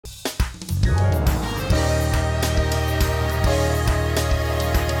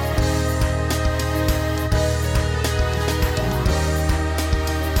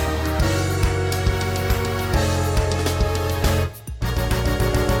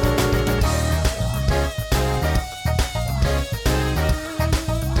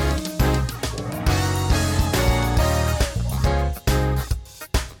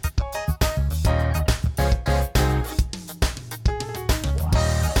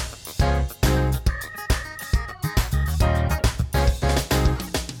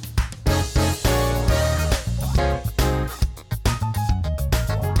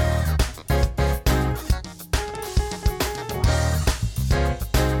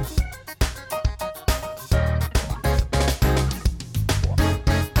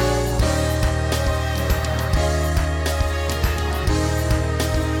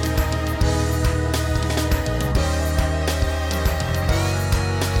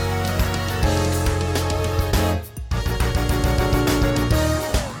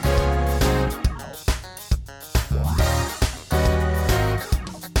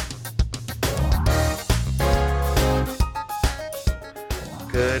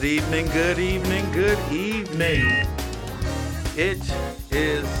Good evening, good evening, good evening. It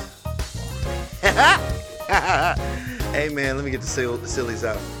is... Amen. Let me get the sillies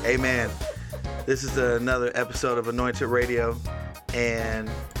out. Amen. This is another episode of Anointed Radio, and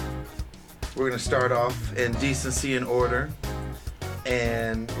we're going to start off in decency and order,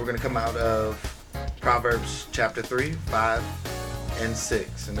 and we're going to come out of Proverbs chapter 3, 5, and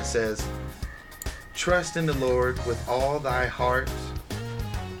 6, and it says, "Trust in the Lord with all thy heart,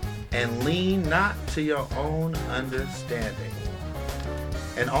 and lean not to your own understanding.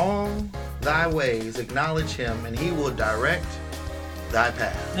 In all thy ways acknowledge him, and he will direct thy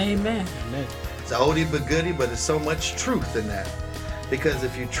path." Amen. Amen. It's a oldie but goodie, but there's so much truth in that. Because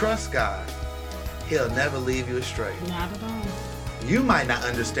if you trust God, he'll never leave you astray. Not at all. You might not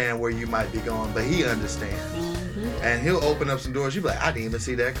understand where you might be going, but he understands. Mm-hmm. And he'll open up some doors. You'll be like, I didn't even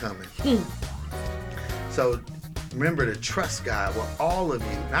see that coming. So remember to trust God with all of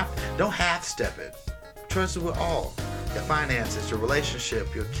you. Don't half-step it. Trust it with all. Your finances, your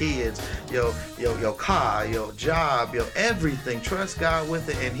relationship, your kids, your car, your job, your everything. Trust God with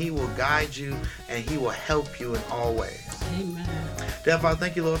it, and he will guide you, and he will help you in all ways. Amen. Dear Father,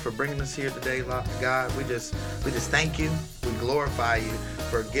 thank you, Lord, for bringing us here today, Lord God. We just thank you. We glorify you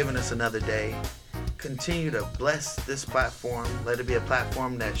for giving us another day. Continue to bless this platform. Let it be a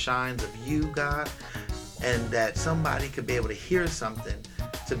platform that shines of you, God, and that somebody could be able to hear something,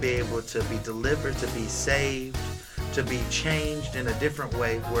 to be able to be delivered, to be saved, to be changed in a different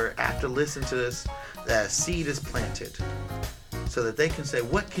way, where after listening to this, that seed is planted, so that they can say,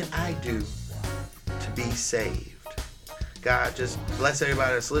 what can I do to be saved? God, just bless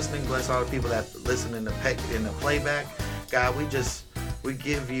everybody that's listening. Bless all the people that listen in the playback. God, we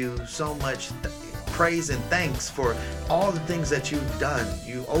give you so much praise and thanks for all the things that you've done.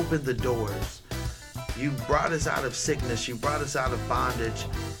 You opened the doors. You brought us out of sickness. You brought us out of bondage.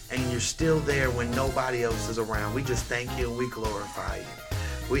 And you're still there when nobody else is around. We just thank you and we glorify you.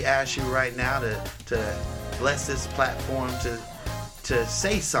 We ask you right now to bless this platform, to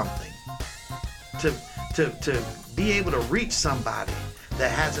say something, to be able to reach somebody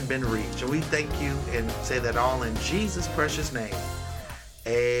that hasn't been reached. And we thank you and say that all in Jesus' precious name.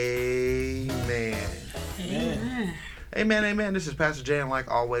 Amen. Amen. Amen, amen. This is Pastor Jay, and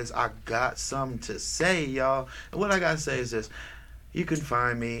like always, I got something to say, y'all. And what I got to say is this. You can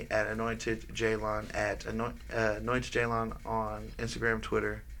find me at Anointed Jaylon, at Anointed Jaylon on Instagram,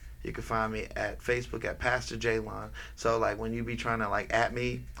 Twitter. You can find me at Facebook at Pastor Jaylon. So like when you be trying to like at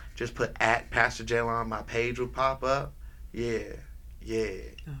me, just put at Pastor Jaylon. My page will pop up. Yeah.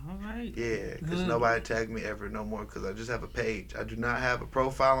 All right. Yeah, because nobody tagged me ever no more, because I just have a page. I do not have a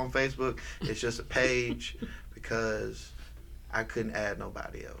profile on Facebook. It's just a page because I couldn't add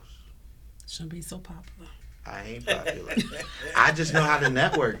nobody else. Shouldn't be so popular. I ain't popular. I just know how to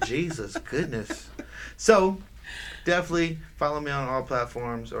network. Jesus, goodness. So, definitely follow me on all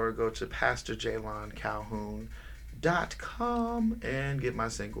platforms, or go to PastorJaylonCalhoun.com and get my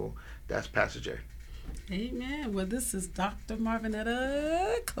single. That's Pastor J. Amen. Well, this is Dr.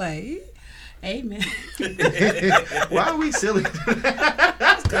 Marvinetta Clay. Amen. Why are we silly?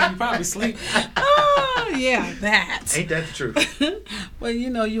 Because you probably sleep. Oh, yeah, that. Ain't that the truth? Well,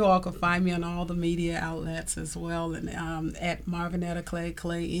 you all can find me on all the media outlets as well, and at Marvinetta Clay,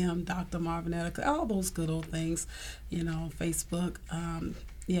 Clay M, Dr. Marvinetta Clay, all those good old things, Facebook,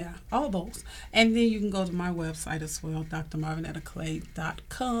 yeah, all those. And then you can go to my website as well,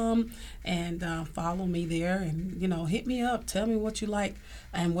 drmarvinettaclay.com, and follow me there, and, hit me up. Tell me what you like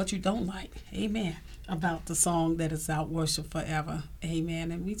and what you don't like. Amen. About the song that is out, Worship Forever.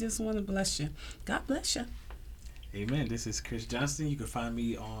 Amen. And we just want to bless you. God bless you. Amen. This is Chris Johnston. You can find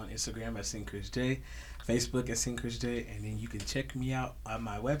me on Instagram at SingChrisJ, Facebook at SingChrisJ, and then you can check me out on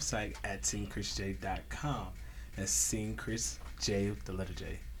my website at singchrisj.com. That's SingChrisJ, the letter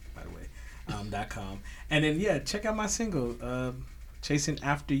J, by the way, .com. And then, check out my single, Chasing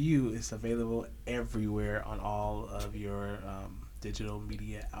After You. Is available everywhere on all of your digital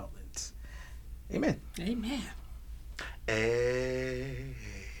media outlets. Amen. Amen. Amen.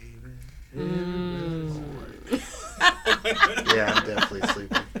 Yeah, I'm definitely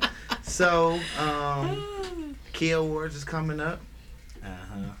sleeping. So, Key Awards is coming up.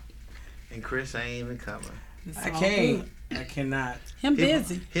 And Chris ain't even coming. It's I all can't. good. I cannot. Him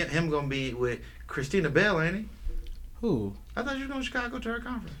busy. Him gonna be with Christina Bell, ain't he? Who? I thought you was going to Chicago to her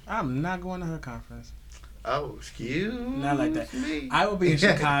conference. I'm not going to her conference. Oh, excuse Not like that. me. I will be in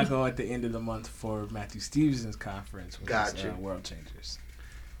Chicago at the end of the month for Matthew Stevenson's conference, which Gotcha. is World Changers.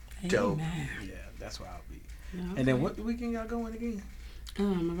 Dope. Amen. Yeah, that's where I'll be. Yeah, And then okay. what weekend y'all going again?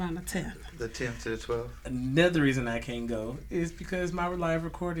 Around the 10th. The 10th to the 12th. Another reason I can't go is because my live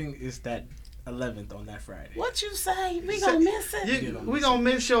recording is that 11th on that Friday. What you say? We gonna miss it? We gonna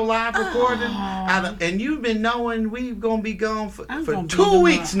miss your live recording, and you've been knowing we gonna be gone for 2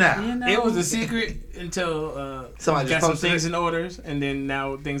 weeks now. You know? It was a secret until Somebody got just some posted things it? in orders, and then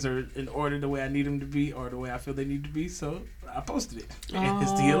now things are in order the way I need them to be, or the way I feel they need to be. So I posted it. And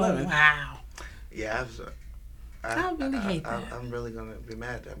it's the 11th. Wow. Yeah, I really hate that. I'm really gonna be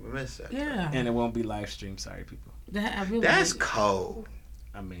mad that we missed that. Yeah. And it won't be live streamed. Sorry, people. I really That's hate it. cold.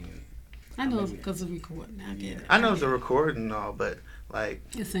 I mean, I know it's because of recording. I get it. I know it's a recording and all, but like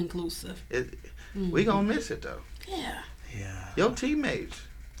It's inclusive. we gonna miss it though. Yeah. yeah. Your teammates,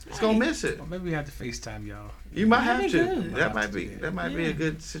 it's gonna miss it. Well, maybe we have to FaceTime y'all. You might have That'd to. be good. That might be a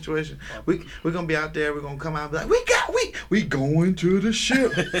good situation. We're gonna be out there. We're gonna come out and be like, we going to the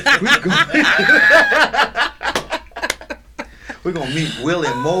ship. We're gonna meet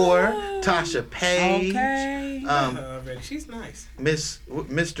Willie Moore, Tasha Page, Okay. She's nice.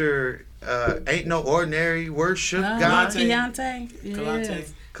 Mr. Ain't No Ordinary Worship God, Keontae.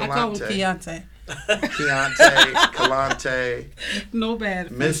 Yes. I call him Keontae. Keontae, Kalante, No bad.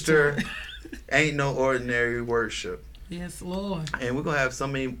 Mr. Ain't No Ordinary Worship. Yes, Lord. And we're gonna have so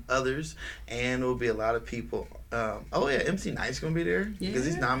many others, and there'll be a lot of people. MC Night's gonna be there because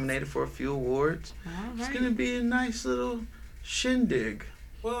he's nominated for a few awards. All It's right. gonna be a nice little shindig.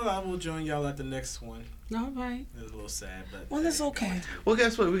 Well, I will join y'all at the next one. All right. It's a little sad, but Well, it's okay. Well,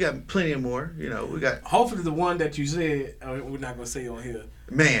 guess what? We got plenty of more. You know, we got hopefully the one that you said we're not gonna say on here.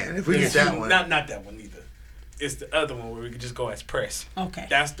 man. If we get that one, not that one either. It's the other one where we could just go as press. Okay.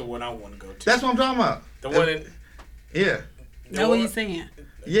 That's the one I want to go to. that's what I'm talking about. The one in. Yeah, That's what he's saying.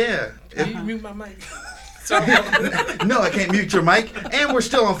 yeah. Can you mute my mic? No, I can't mute your mic. And we're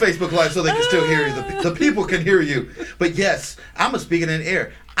still on Facebook Live so they can still hear you. The people can hear you. But yes, I'm speaking in the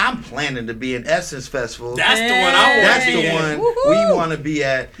air. I'm planning to be in Essence Festival. That's the one I want That's to be the in. one we want to be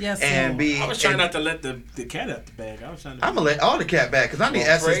at. Yes, and Lord. be. I was trying and not to let the cat out the bag. I was trying to. I'm gonna let all the cat back because I need Well,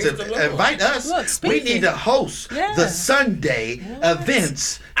 Essence praise the to Lord. invite us. Look, We speaking. need to host Yeah. the Sunday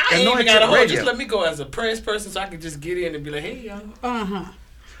events. I ain't even Anointed got a hold. Radio. Just let me go as a press person so I can just get in and be like, hey, y'all. Uh-huh.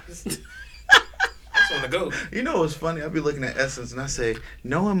 I just want to go. You know what's funny? I'll be looking at Essence and I say,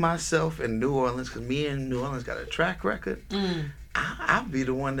 knowing myself in New Orleans, because me and New Orleans got a track record, I'll be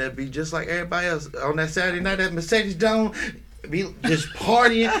the one that be just like everybody else on that Saturday night at Mercedes Dome, be just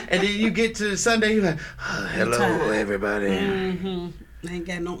partying, and then you get to the Sunday, you're like, oh, hello, tired. everybody. Mm-hmm. Ain't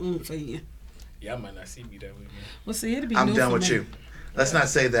got no oomph for you. Y'all might not see me that way, man. Well, see, it'll be I'm new done for with me. you. Let's not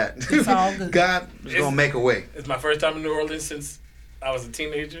say that. It's all good. God is going to make a way. It's my first time in New Orleans since I was a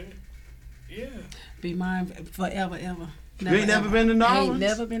teenager. Yeah. Be mine forever, ever. You ain't never been to New I ain't Orleans?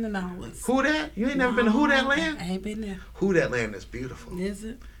 never been to New Orleans. Who that? You ain't never been to Who That Land? I ain't been there. Who That Land is beautiful. Is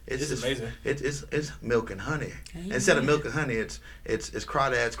it? It's It's amazing. It's milk and honey. Amen. Instead of milk and honey, it's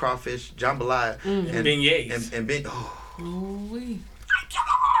crawdads, crawfish, jambalaya, And beignets. and ben. Oh, Ooh-wee.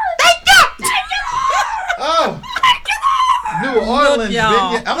 oh. New Orleans y'all.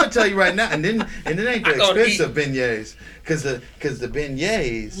 beignets. I'm gonna tell you right now, and then it ain't the I gonna expensive beignets, cause the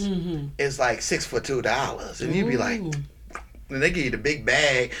beignets Mm-hmm. is like $6 for $2, and you be like, Ooh. and they give you the big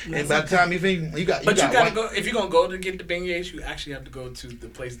bag, and That's by the time you think you got, But you gotta white- go if you're gonna go to get the beignets. You actually have to go to the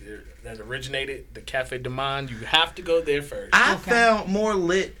place that originated, the Cafe du Monde. You have to go there first. I Okay. found more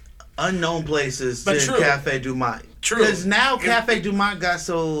lit unknown places But than true. Cafe Du Monde. True. Because now Cafe Du Monde got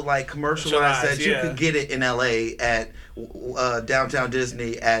so like commercialized that you Yeah. could get it in LA at downtown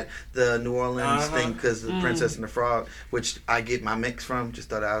Disney at the New Orleans thing because the Princess and the Frog, which I get my mix from. Just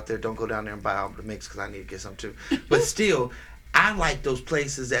throw that out there. Don't go down there and buy all the mix because I need to get some too. But still, I like those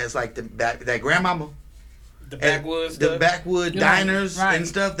places as like that grandmama. The and backwoods. the stuff. backwood Right, diners right. and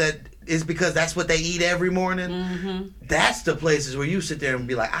stuff that is because that's what they eat every morning. Mm-hmm. That's the places where you sit there and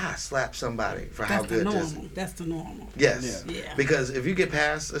be like, I slap somebody for how That's the good this is. normal. That's the normal. Yes. Yeah. Because if you get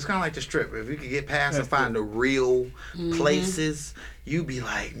past, it's kind of like the strip. If you could get past and find the real places, you be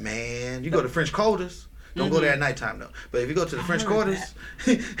like, man, you go to French Quarters. Don't go there at nighttime though. But if you go to the French heard Quarters,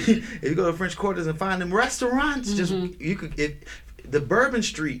 if you go to French Quarters and find them restaurants, just you could. The Bourbon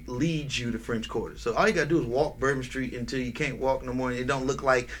Street leads you to French Quarters. So all you gotta do is walk Bourbon Street until you can't walk no more, and it don't look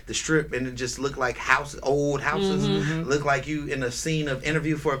like the strip, and it just look like old houses, look like you in a scene of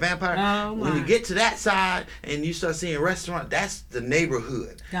Interview for a Vampire. Oh, When you my. get to that side and you start seeing restaurant, that's the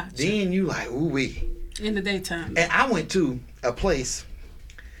neighborhood. Gotcha. Then you like, ooh wee. In the daytime. And I went to a place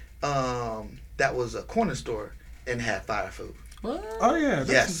that was a corner store and had fire food. What? Oh yeah,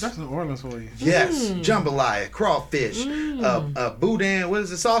 Yes. that's New Orleans for you. Yes, jambalaya, crawfish, boudin. What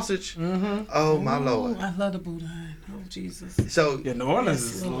is the sausage? Oh my Ooh, lord! I love the boudin. Oh, Jesus. So Yeah, New Orleans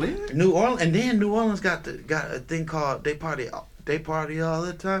Yes, is Lord. lit. New Orleans, and then New Orleans got a thing called they party all the time, party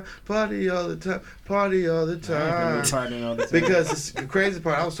all the time, party all the time. Partying all the time. Because it's the crazy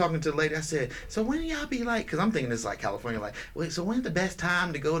part, I was talking to the lady. I said, "So when y'all be like?" Because I'm thinking it's like California. Like, wait, so when's the best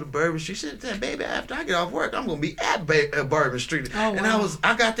time to go to Bourbon Street? She said, "Baby, after I get off work, I'm gonna be at Bourbon Street." Oh, and wow.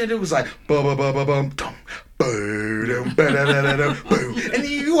 I got there. It was like, bum bum bum bum bum, dum, boom, boom, and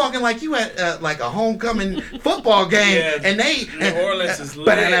then you walking like you at like a homecoming football game, Yeah, and they New Orleans is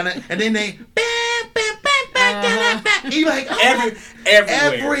lit. and then they. You like Everywhere.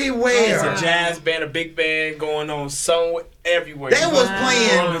 everywhere. It's a jazz band, a big band going on somewhere, everywhere. They was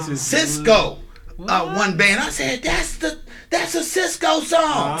Wow. playing Cisco. One band. I said, that's a Cisco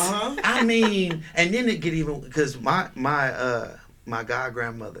song. Uh-huh. I mean, and then it get even because my god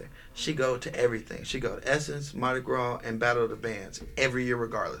grandmother, she go to everything. She go to Essence, Mardi Gras, and Battle of the Bands every year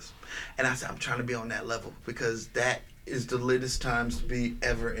regardless. And I said, I'm trying to be on that level because that is the latest times to be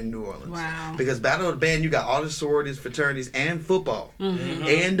ever in New Orleans. Wow. Because Battle of the Band, you got all the sororities, fraternities, and football, Mm-hmm.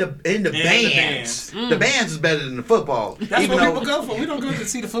 and the bands. bands. The bands is better than the football. That's even what though- people go for. We don't go to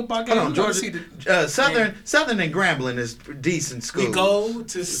see the football game. Hold on, we go to Georgia. see the Southern and Grambling is decent school. We go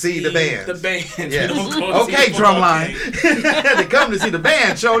to See the bands. The bands. We Yes. don't go to see Okay, the football drumline. game. They come to see the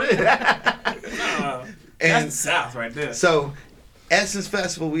band show. That's And the South right there. so, Essence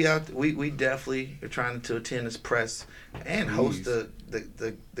Festival, we definitely are trying to attend as press and host the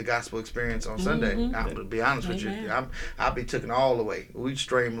gospel experience on Sunday. I'm gonna be honest with you, Amen. I'll be taken all the way. We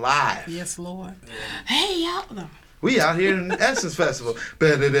stream live. Yes, Lord. Hey, y'all. No. We out here in the Essence Festival.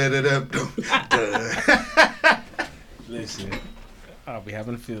 Listen, I'll be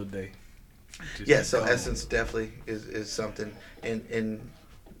having a field day. Just Yeah, so go. Essence definitely is something in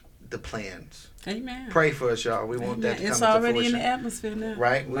the plans. Amen. Pray for us, y'all. We want Amen. that to come It's into already fruition. in the atmosphere now.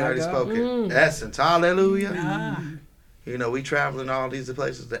 Right? We My already God. spoke it. Essence. Hallelujah. Ah. You know, we traveling all these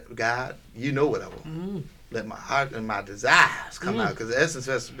places that God, you know what I want. Let my heart and my desires come out. Because the Essence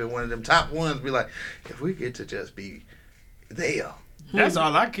Festival been one of them top ones. Be like, if we get to just be there, That's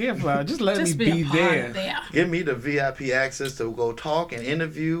all I care for. Just let Just me be be a part there. of there. give me the VIP access to go talk and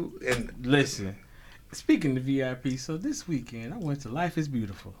interview. And Listen, speaking of VIP, so this weekend I went to Life is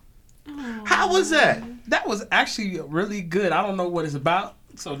Beautiful. how was that? That was actually really good. I don't know what it's about,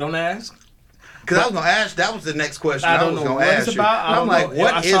 so don't ask. Because I was going to ask, that was the next question I I, don't was know going what to it's ask you. about. I And I'm don't like, know.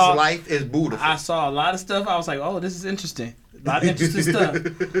 what I is saw- Life is Beautiful? I saw a lot of stuff. I was like, oh, this is interesting. A lot of interesting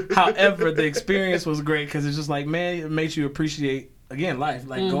stuff. However, the experience was great because it's just like, man, it makes you appreciate, again, life.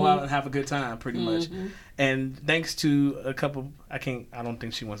 Like, go out and have a good time, pretty much. And thanks to a couple, I don't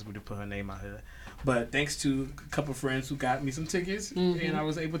think she wants me to put her name out here. But thanks to a couple friends who got me some tickets, and I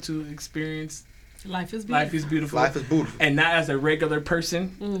was able to experience Life is beautiful. Life is Beautiful. Life is beautiful. And not as a regular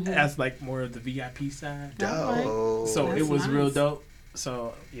person, as like more of the VIP side. Oh. So That's it was real nice. dope.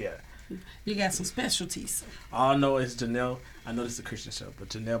 So yeah, You got some specialties. all I know is Janelle. I know this is a Christian show, but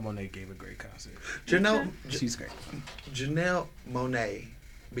Janelle Monáe gave a great concert. She's great. Janelle Monáe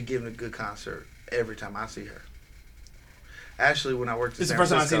be giving a good concert every time I see her. Actually, when I worked in This is San the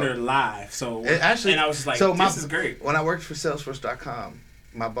first time I've Francisco, seen her live. So Actually, and I was just like, so this is great. When I worked for Salesforce.com,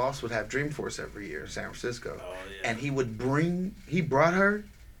 my boss would have Dreamforce every year in San Francisco, Oh, yeah. and he brought her.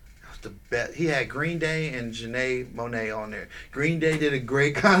 That was the best. He had Green Day and Janelle Monáe on there. Green Day did a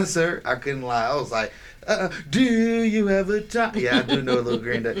great concert. I couldn't lie. I was like, do you ever talk? Yeah, I do know a little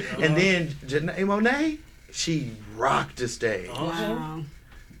Green Day. And then Janelle Monáe, she rocked the stage. Wow.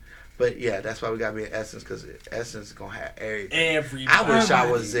 But yeah, that's why we gotta be in Essence, because Essence is gonna have everything. Everybody. I wish I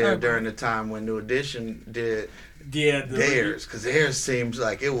Everybody. was there Everybody. during the time when New Edition did Yeah, theirs, because theirs seems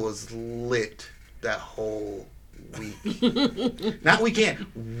like it was lit that whole week. Not weekend,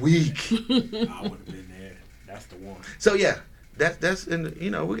 week. I would have been there. That's the one. So yeah, that's in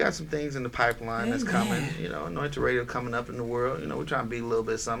the, we got some things in the pipeline that's coming. Amen. Anointed Radio coming up in the world. We're trying to be a little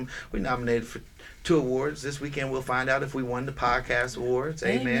bit something. We nominated for 2 awards this weekend. We'll find out if we won the podcast awards.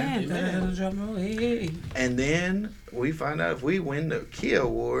 Amen. Amen. Drum roll. Hey. And then we find out if we win the Kia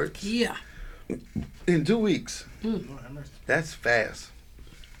Awards Yeah. in 2 weeks. Lord have mercy. That's fast.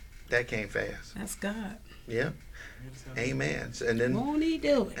 That came fast. That's God. Yeah. Amen. So, and then Won't he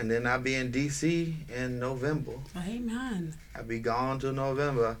do it? and then I'll be in DC in November. Amen. I'll be gone till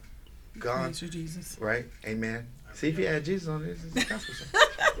November. Gone. Praise you, Jesus. Right? Amen. See if you had Jesus on this. It's a gospel song.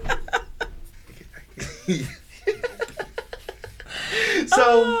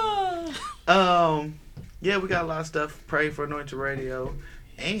 So, yeah, we got a lot of stuff. Pray for Anointed Radio.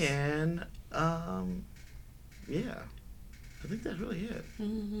 And, yeah. I think that's really it.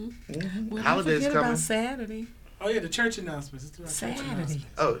 Mm-hmm. Well, Holidays don't forget coming. about Saturday. Oh yeah, the church announcements. It's about church Saturday. announcements.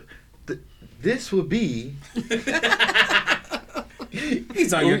 Oh, this will be.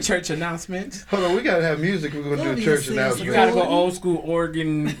 These are your church announcements. Hold on, we gotta have music. We're gonna do a Love church you, announcement. You gotta go old school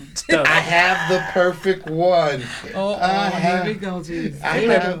organ stuff. I have the perfect one. Here we go, Jesus. I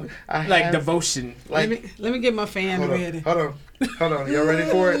have Like devotion. Like, Let me get my fan ready. hold on. Y'all ready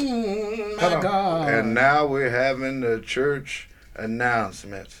for it? My Hold on. God. And now we're having the church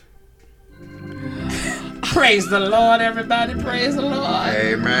announcement. Praise the Lord, everybody. Praise the Lord.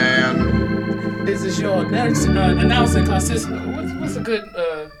 Amen. This is your next announcing consistent. What's a good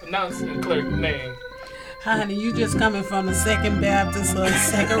announcing clerk name? Honey, you just coming from the Second Baptist or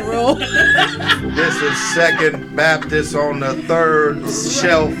Second Row? This is Second Baptist on the third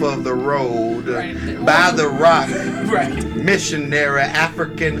shelf of the road by the rock. Right. Missionary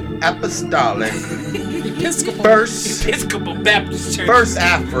African Apostolic. Episcopal. First Episcopal Baptist Church First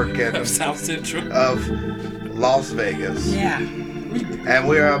African of South Central. of Las Vegas. Yeah. And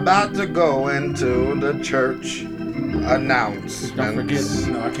we're about to go into the church announcements. Don't forget.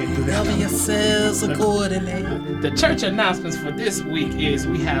 No, I can't do Cover that. yourselves accordingly. The church announcements for this week is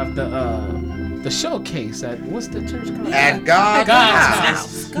we have the showcase at what's the church called? At God's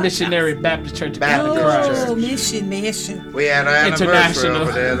House. God's Missionary Baptist Church of Baptist God in Christ. Oh, Church. mission. We had our anniversary International.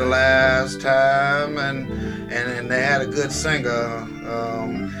 over there the last time, and they had a good singer.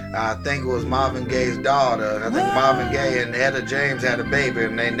 I think it was Marvin Gaye's daughter. I think Marvin Gaye and Etta James had a baby,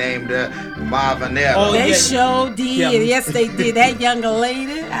 and they named her Marvinetta. Oh, They yeah. sure did. Yeah. Yes, they did. That younger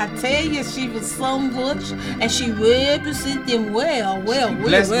lady, I tell you, she was so much, and she represented them well.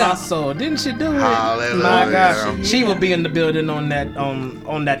 Bless my soul. Didn't she do it? Hallelujah. My God. Yeah. She will be in the building on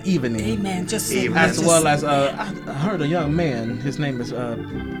that evening. Amen. Just Amen. As well as I heard a young man. His name is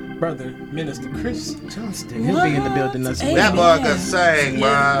Brother Minister Chris Johnston. He'll be in the building as well. That boy Amen. could sing, bro.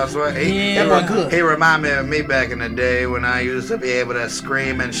 I swear. That boy good. He remind me of me back in the day when I used to be able to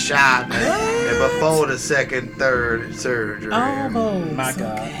scream and shout and before the second, third surgery. Almost. My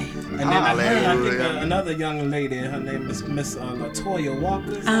God. Okay. And then I heard, I think Hallelujah. another young lady, her name is Miss Latoya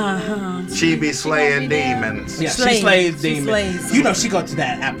Walker. She be slaying gonna be there? demons. Yeah, Slays. she slays She demons. slays. You know, she go to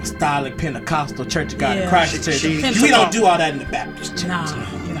that apostolic Pentecostal Church of God in Yeah. Christ Church. She- We don't do all that in the Baptist church. No,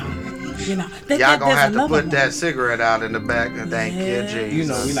 you know. Y'all gonna There's have to another put one. that cigarette out in the back. Thank you, Yeah. Jesus. You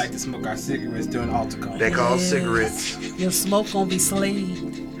know, we like to smoke our cigarettes during altar call. They call Yes. cigarettes. Your smoke gonna be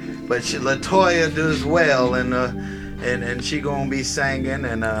slayed. But Latoya does well, and she gonna be singing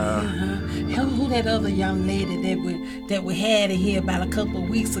and Who that other young lady that we had in here about a couple of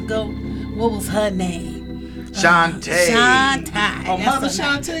weeks ago? What was her name? Shantae. Shantae. Oh, That's Mother her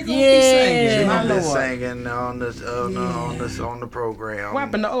Shantae name. gonna be singing. She Yeah. My gonna be Lord. singing on the program. What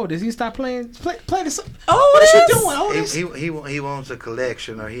happened to Otis? He stopped playing. Play the song. Oh, What is that's- you doing, Otis? He wants a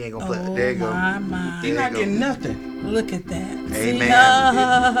collection, or he ain't gonna play. Oh, There you go. my. He's not getting nothing. Look at that.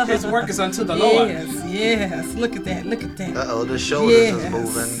 Amen. His work is unto the Lord. Yes. Look at that. Look at that. The shoulders is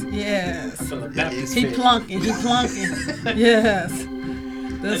moving. Yes. I feel a Baptist He fit. plunking. Yes.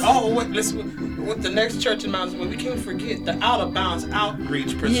 That's- With the next church announcement, we can't forget the Out of Bounds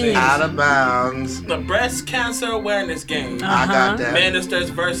Outreach presents Out of bounds. the Breast Cancer Awareness Game. I got that. Ministers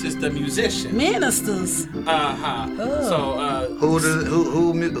versus the musician. Ministers. Uh-huh. Oh. So,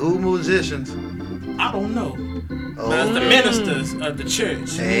 Who musicians? I don't know. Oh, But it's the ministers of the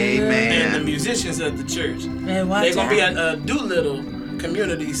church and the amen. musicians of the church. Man, watch They're going to be out. at Doolittle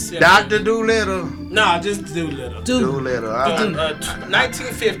Community Center. Dr. Doolittle. Nah, just Doolittle. Doolittle. On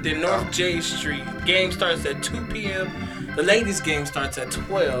 1950 North J Street. Game starts at 2 p.m. The ladies' game starts at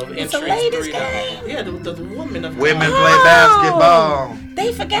 12. It's a Entrance ladies' $3. game? Yeah, the women of Women God. play basketball.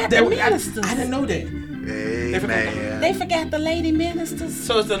 They forgot They the were- I ministers. didn't know that. Amen. They forgot the lady ministers.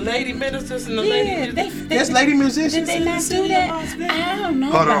 So it's the lady ministers and the Yeah, lady. they lady did musicians. they not do that? I don't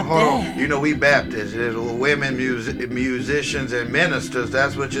know Hold about on. that. You know we Baptists. There's women musicians and ministers.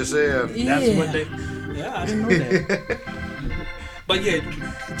 That's what you said. That's Yeah. what they. Yeah, I didn't know that. But yeah,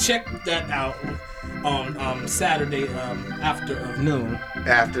 check that out on Saturday after of noon.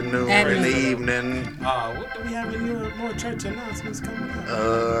 Afternoon in the evening. What do we have in your more church announcements coming up?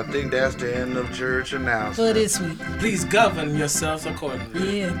 I think that's the end of church For announcement. this week. Please govern yourselves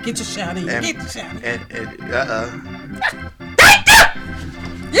accordingly. Yeah, get your shout in. And- Get your shout in.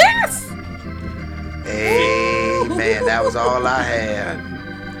 Yes! Amen. That was all I had.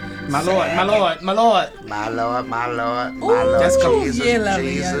 My Lord, my Lord, my Lord. My Lord, my Lord, my Ooh, Lord. That's cool. Jesus, yellow,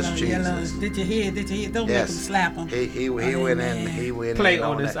 Jesus, yellow, Jesus. yellow. Did you hear? Don't Yes. make him slap him. He went in. He went Play in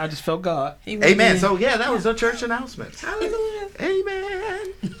on Otis. that. I just felt God. He went Amen. in. So yeah, that was a church announcement. Hallelujah.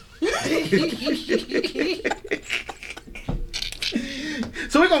 Amen.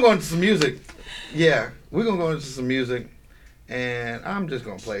 So we're gonna go into some music. Yeah, we're gonna go into some music, And I'm just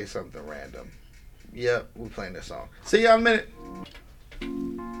going to play something random. Yep, we're playing this song. See y'all in a minute.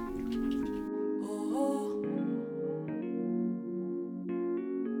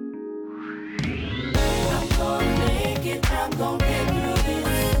 I'm gonna make it, I'm gonna get through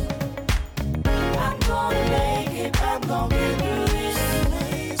this. I'm gonna make it, I'm gonna get through this.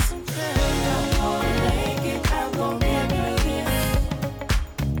 I'm gonna make it, I'm gonna get through this.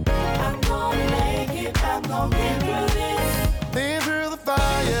 I'm gonna make it, I'm gonna get through this. Been through the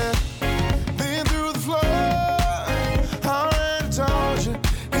fire, been through the flood. I already told you,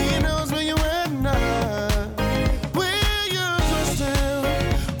 he knows where you at now. Will you trust him?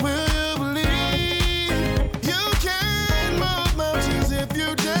 Will you believe? You can move mountains if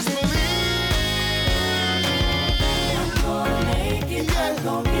you just believe. I'm gonna make it, I'm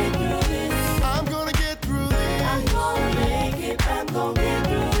gonna get through this. I'm gonna get through this. I'm gonna make it, I'm gonna get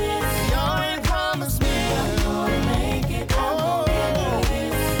through this. You already promised me. I'm gonna make it, I'm gonna get through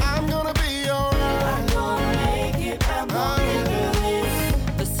this. I'm gonna be alright. I'm gonna make it, I'm gonna get through this.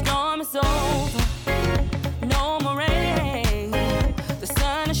 The storm is over, no more rain. The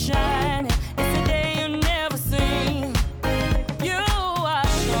sun is shining, it's a day you never seen. You are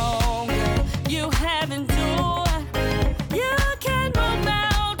stronger, you have endured. You can move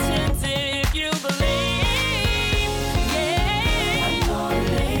mountains if you believe. Yeah, I'm gonna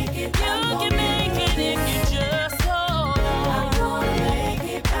make it, you can make it if you just hold on. I'm gonna make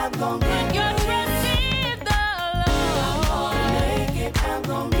it, I'm gonna get your trust in the Lord. I'm gonna make it, I'm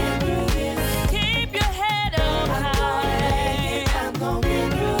gonna get through this. Keep your head up high. I'm gonna get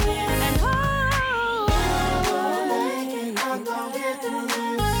through this. And I'm gonna make it, I'm gonna get through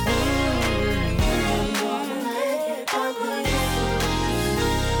this. I'm gonna make it, I'm gonna get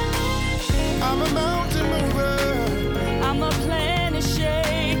I'm a mountain mover. I'm a planet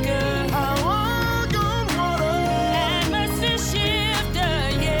shaker, I walk on water. atmosphere shifter,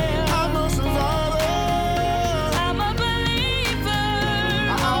 yeah. I'm a survivor. I'm a believer.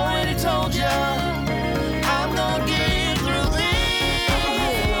 I already told ya, I'm gonna get through this.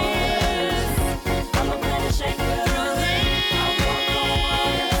 I'm a planet shaker. Through this. I walk on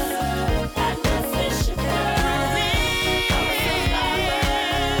water. Atmosphere shifter.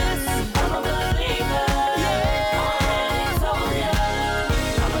 I'm a believer. Already told ya.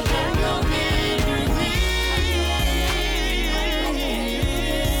 I'm a I'm gonna get through this.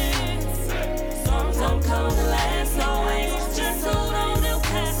 Storms don't come to last always. Just hold on, they'll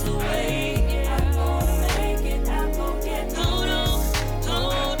pass away. I'm gonna make it, I'm gonna get through. Hold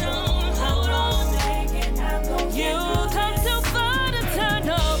on, hold on. Make it, I'm gonna get you come too far to turn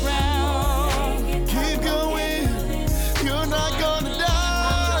around. Keep going. You're not gonna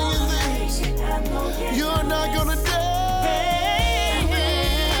die in this. You're not gonna die.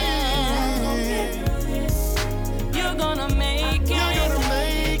 You're gonna make You're it. gonna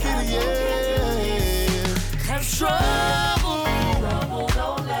make it, yeah. 'Cause trouble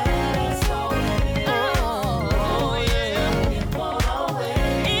don't last always. Oh, yeah. It won't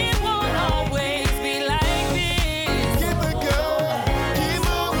always be like this. Keep it going. Keep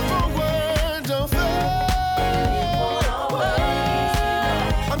moving forward. Don't fail.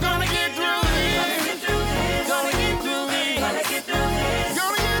 I'm gonna get through this. Gonna get through this. Gonna get through this. Gonna get through this.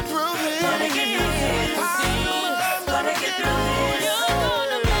 Gonna get through this. Gonna get through this. You're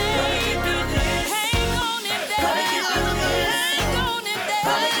gonna make it through this. Hang on in there. Gonna get through this. Hang on in there.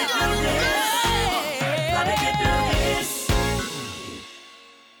 Gonna get through this. Gonna get through this.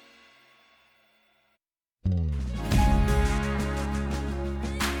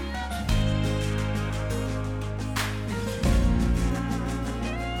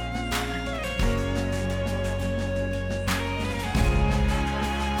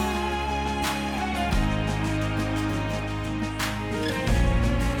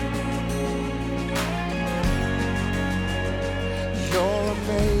 You're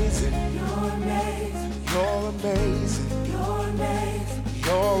amazing. You're amazing. You're amazing. You're amazing.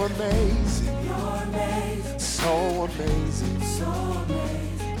 You're amazing. You're amazing. So amazing. So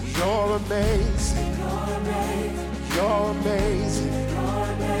amazing. You're amazing. You're amazing. You're amazing. You're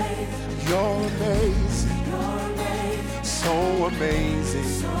amazing. You're amazing. You're amazing. So amazing.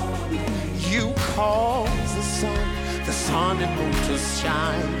 So amazing. You cause the sun and moon to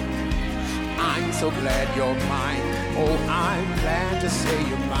shine. I'm so glad you're mine. Oh, I'm glad to say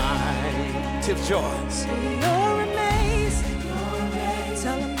you're mine. Tip Joyce. You're amazing. You're amazing.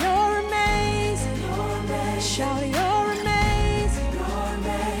 Tell 'em you're amazing. You're amazing. Shout you're amazing. You're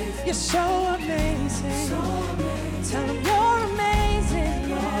amazing. You're so amazing. So amazing. Tell 'em you're amazing.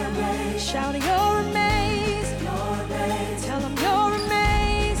 You're amazing. Shout you're amazing. You're amazing. Tell 'em you're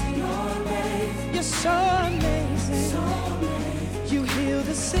amazing. You're amazing. You're so amazing. So amazing.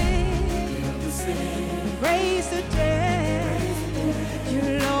 raise the dead.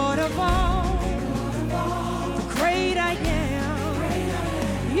 You're Lord of all, the great I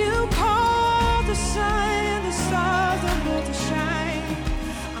am. You call the sun and the stars and moon to shine.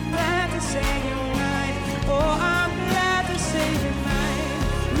 I'm glad to say you're mine. Oh, I'm glad to say you're mine.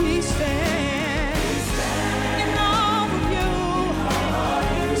 We stand in awe of you.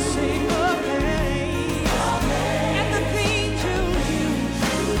 Sing of praise and the things you do.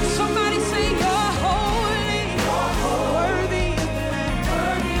 Somebody say you're holy, worthy is the Lamb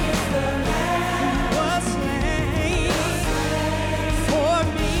who was slain for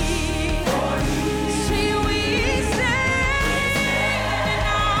me. See, we stand in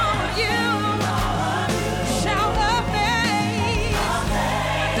awe of you. Shout of praise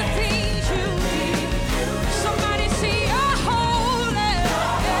at the things you do. Somebody say you're holy,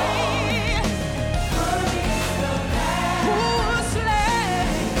 who was slain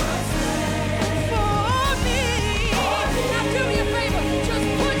for me. Now do me a favor, just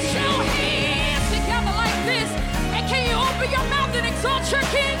put your hands together like this. And can you open your mouth and exalt your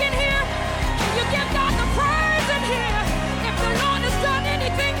King in here? Can you give God the praise in here? If the Lord has done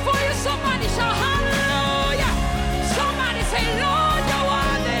anything for you, somebody shout hallelujah. Somebody say, Lord, you're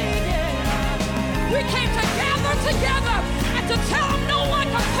worthy. We came together and to tell him no one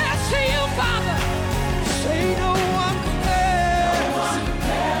compares to you, Father. Say no one compares.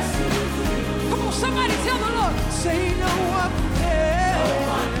 Come on, somebody tell the Lord. Say no one compares.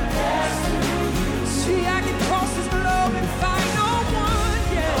 See, I can cross this globe and find no one,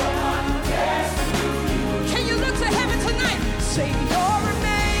 yeah. Can you look to heaven tonight? Say you're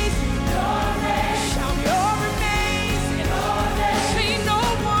amazing. Shout you're amazing. See, no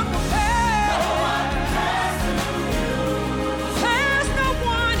one compares. There's no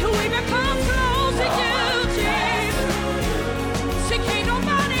one who even comes close to you, Jesus. See, can't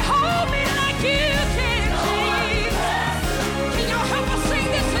nobody hold me like you can, Jesus. Can you help us sing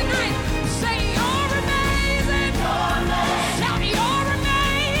this tonight? Say you're amazing. Shout you're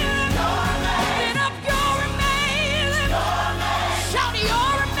amazing. Get up, you're amazing. Shout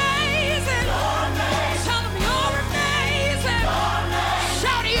you're amazing. Tell them you're amazing.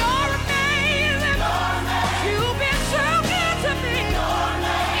 Shout you're amazing. You've been so good to me.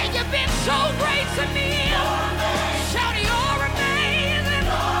 And you've been so great to me. Shout you're amazing.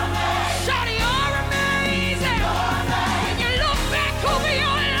 Shout you're amazing. When you look back over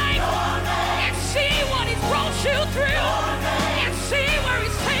your life and see what he's brought you through and see where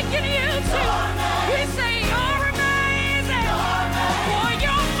he's taken you to, we say you're amazing. Boy,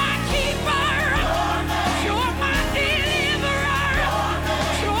 you're my keeper. You're my deliverer.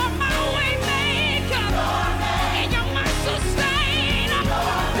 You're my way maker. And you're my sustainer.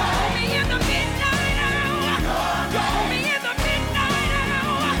 Me in the midnight hour.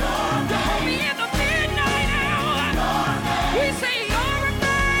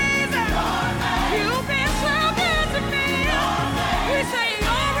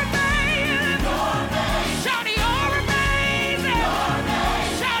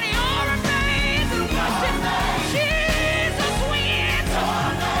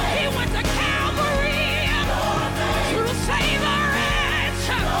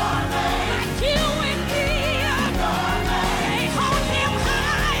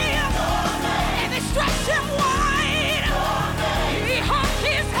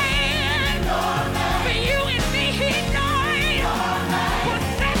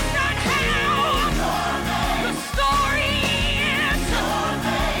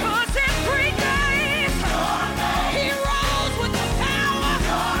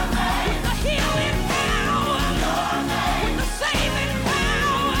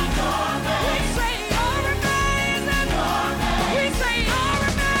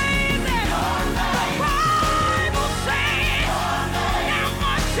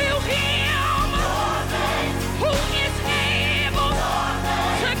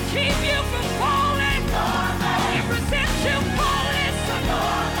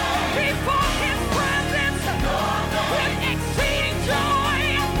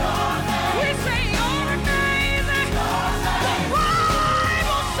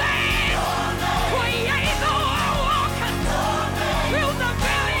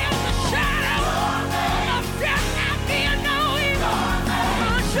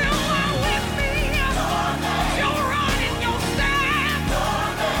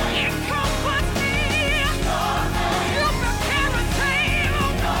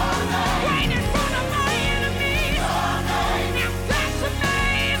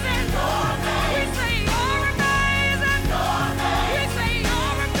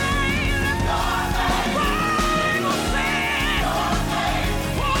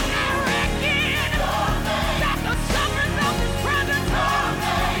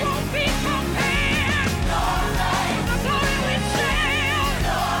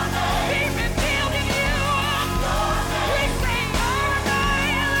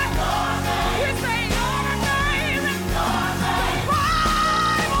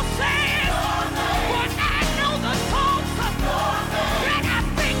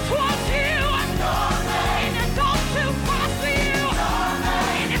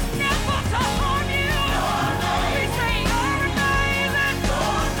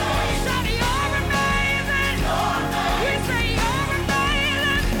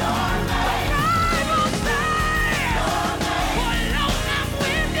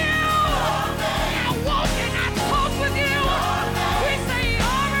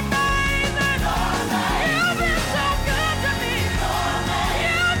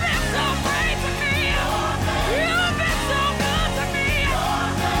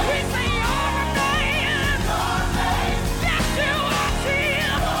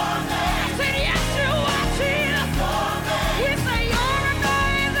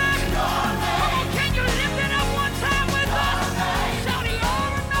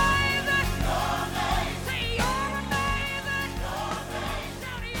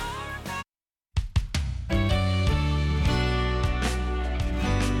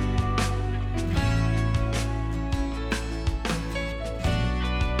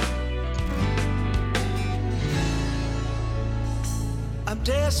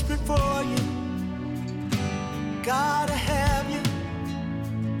 desperate for you. Gotta have you.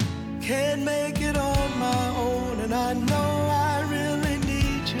 Can't make it on my own, and I know I really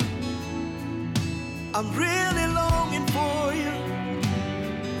need you. I'm really longing for you,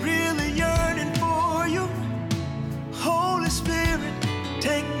 really yearning for you. Holy Spirit,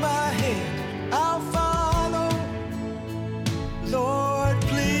 take my hand, I'll follow. Lord,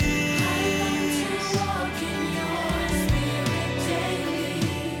 please. I want to walk in your spirit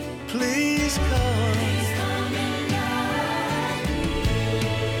daily. Please come. Please come and guide me.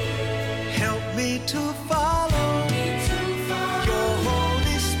 Help me to follow. Your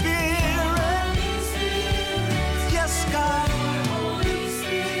Holy Spirit. Yes, God.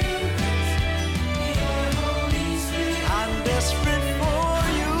 I'm desperate for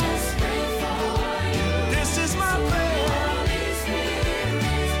you. This is my prayer.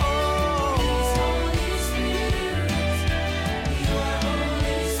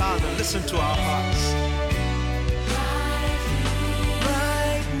 Father, listen to our hearts.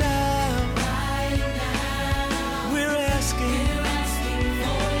 Right now, we're asking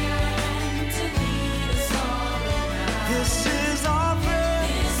for your hand to lead us all around. This is our prayer.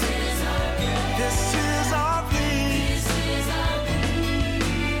 This is our plea.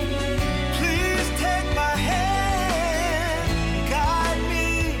 Please take my hand, guide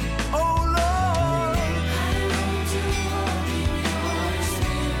me, oh Lord. I want to walk in your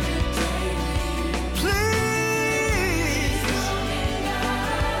spirit daily. Please come and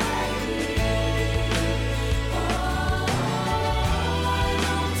guide me. Oh, I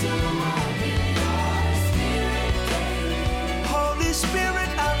want to walk in your spirit daily. Holy Spirit,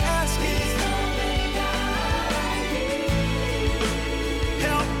 I'm asking.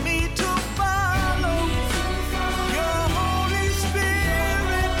 Help me to follow your Holy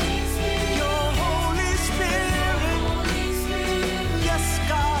Spirit. Your Holy Spirit. Yes,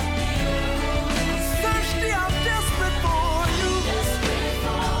 God. Thirsty, I'm desperate for you.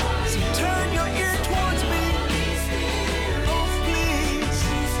 So turn your ear towards me. Oh, please.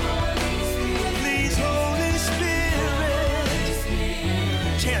 Please, Holy Spirit.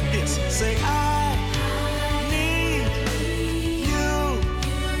 Chant this. Say, I need you.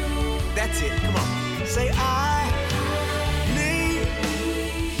 That's it. Come on. Say, I need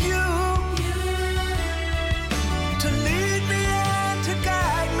you to lead me and to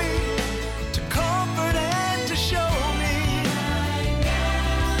guide me, to comfort and to show me.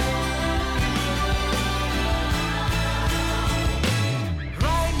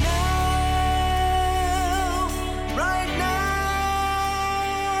 Right now, right now,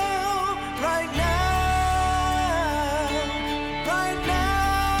 right now, right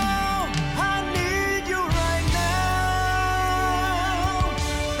now, I need you right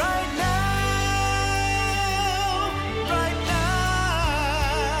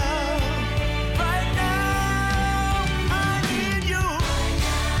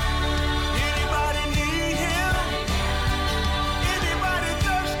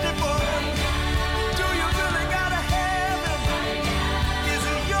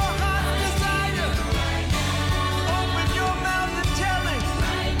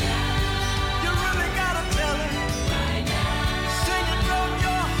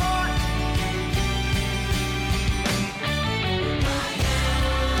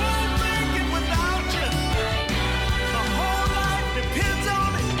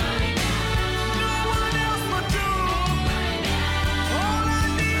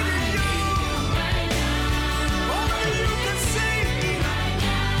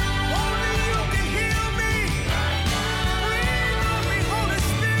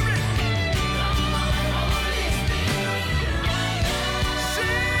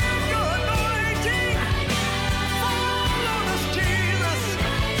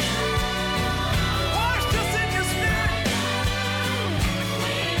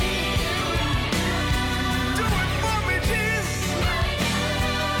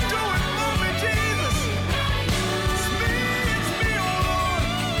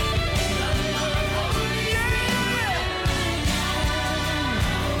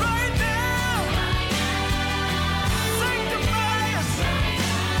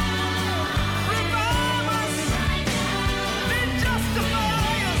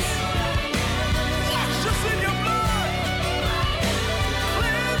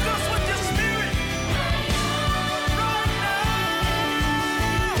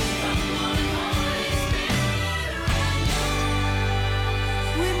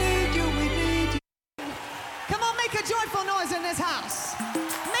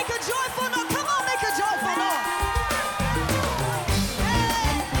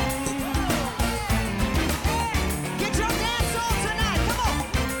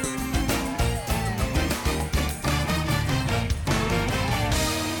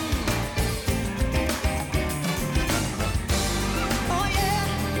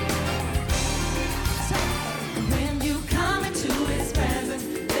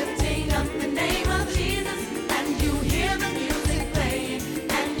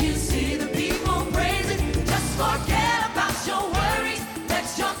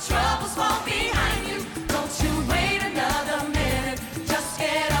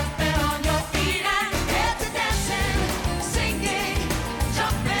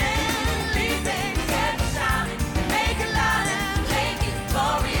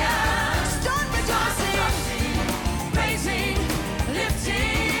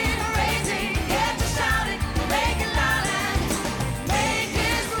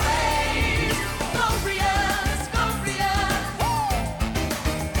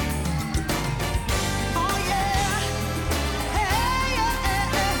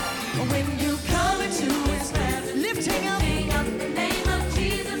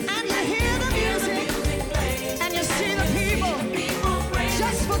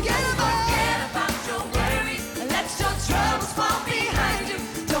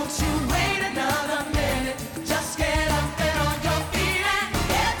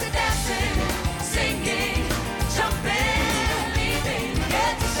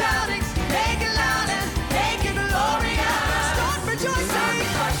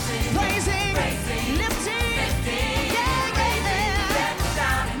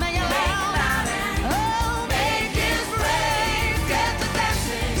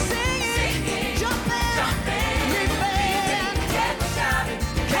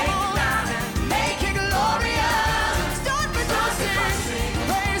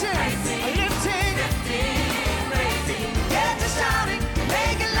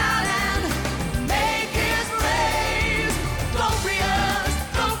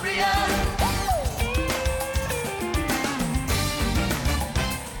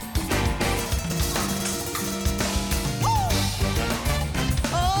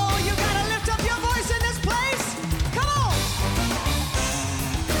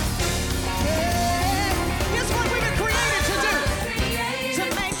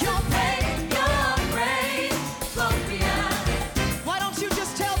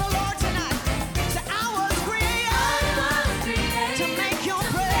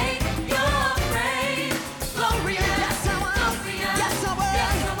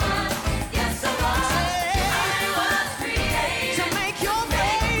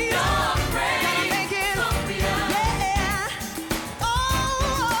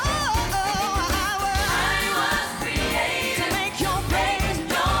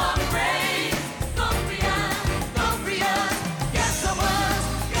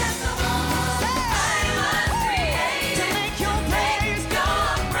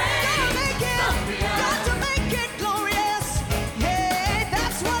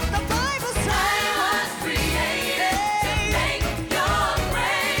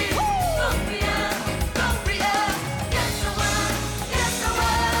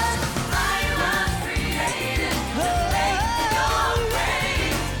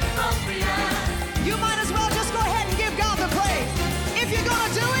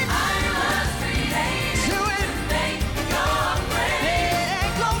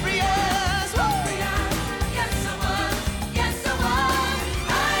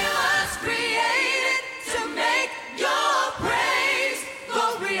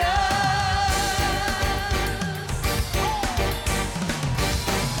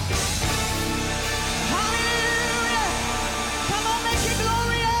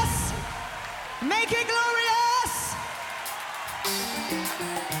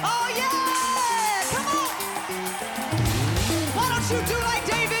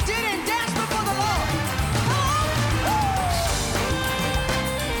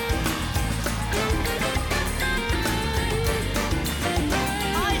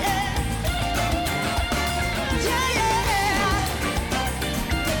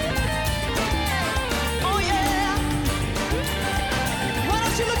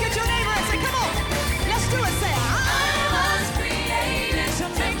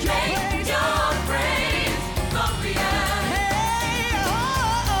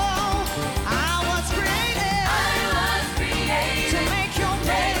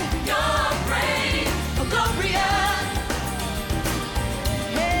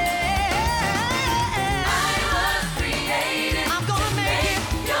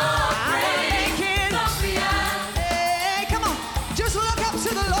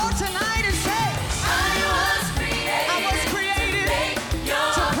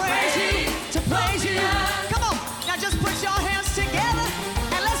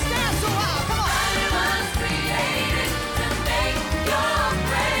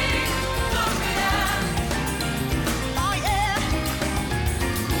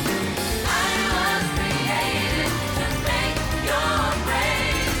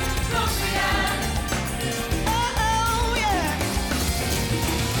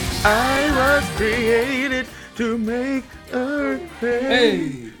I was created to make earth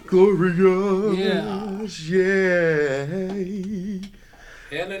glorious. Yeah.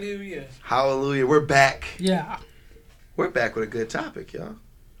 Hallelujah. Hallelujah. We're back. Yeah. We're back with a good topic, y'all.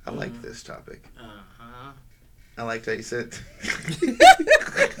 I like this topic. I like that you said.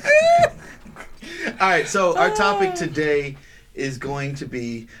 All right, so our topic today is going to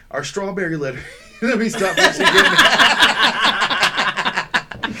be our strawberry letter. Let me stop.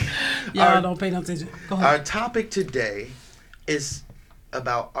 Y'all don't pay no attention. Go ahead. Our topic today is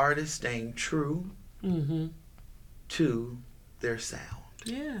about artists staying true to their sound.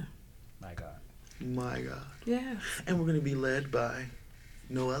 Yeah. My God. My God. Yeah. And we're going to be led by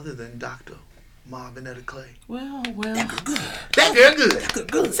no other than Dr. Marvinetta Clay. Well. That girl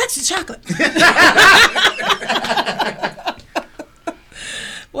good. Good. Sexy chocolate.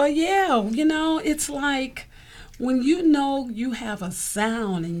 Well, yeah, it's like when you know you have a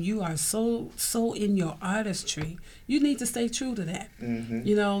sound and you are so in your artistry, you need to stay true to that.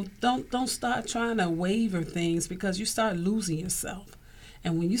 Don't start trying to waver things because you start losing yourself.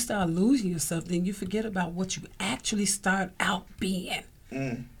 And when you start losing yourself, then you forget about what you actually start out being.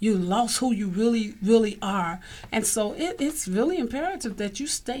 You lost who you really, really are. And so it's really imperative that you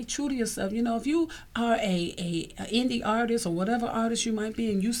stay true to yourself. If you are a indie artist or whatever artist you might be,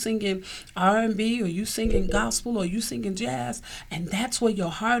 and you singing R&B or you singing gospel or you singing jazz, and that's where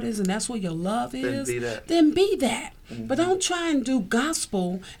your heart is and that's where your love is, then be that. But don't try and do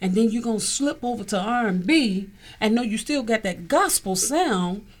gospel and then you're going to slip over to R&B and know you still got that gospel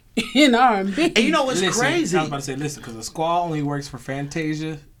sound in R&B. And you know what's crazy? I was about to say, listen, because the squad only works for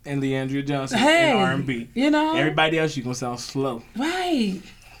Fantasia and Leandria Johnson Hey, in R&B. Everybody else, you going to sound slow. Right.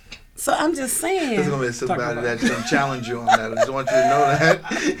 So I'm just saying. There's going to be somebody that's going to challenge you on that. I just want you to know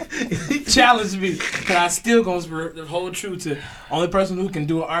that. Challenge me. Because I still going to hold true to only person who can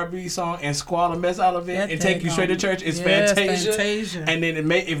do an R&B song and squall a mess out of it and take you straight to church is Fantasia. And then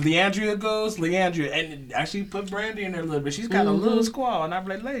if Leandria goes, Leandria. And actually put Brandy in there a little bit. She's got a little squall. And I'm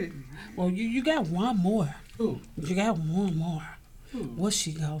like, lady. Well, you got one more. Who? You got one more. What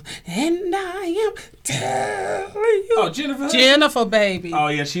she goes, and I am telling you. Oh, Jennifer? Jennifer, baby. Oh,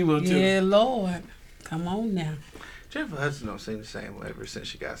 yeah, she will too. Yeah, Lord. Come on now. Jennifer Hudson don't seem the same ever since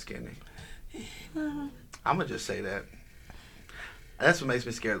she got skinny. I'm going to just say that. That's what makes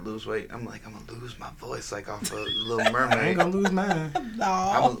me scared to lose weight. I'm like, I'm going to lose my voice like off of Little Mermaid. I ain't going to lose mine.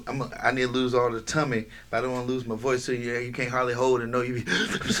 No. I need to lose all the tummy, but I don't want to lose my voice. So you can't hardly hold and know you be,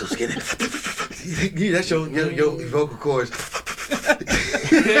 I'm so skinny. That's your vocal cords.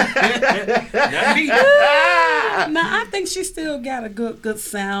 No, I think she still got a good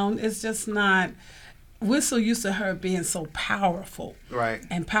sound. It's just not. We're so used to her being so powerful, right?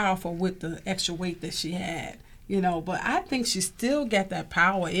 And powerful with the extra weight that she had, But I think she still got that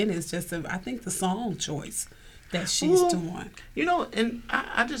power in it. It's just, I think the song choice that she's doing. And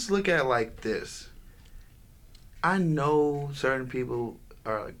I just look at it like this. I know certain people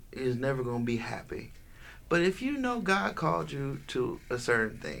is never gonna be happy. But if you know God called you to a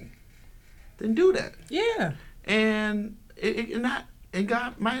certain thing, then do that. Yeah. And and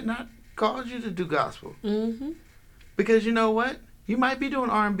God might not call you to do gospel. Because you know what? You might be doing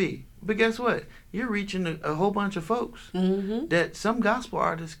R&B, but guess what? You're reaching a whole bunch of folks that some gospel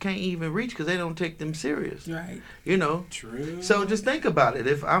artists can't even reach because they don't take them serious. Right. True. So just think about it.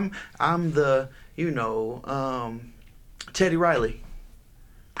 If I'm the Teddy Riley,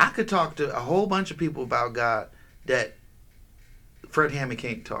 I could talk to a whole bunch of people about God that Fred Hammond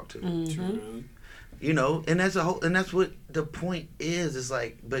can't talk to. True. And that's what the point is. It's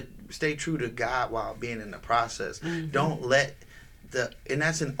like, but stay true to God while being in the process. Don't let and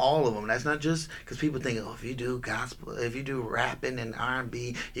that's in all of them. That's not just because people think, if you do gospel, if you do rapping and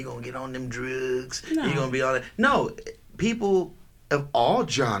R&B, you're gonna get on them drugs. No. You're gonna be all that. No, people of all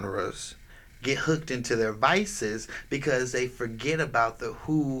genres get hooked into their vices because they forget about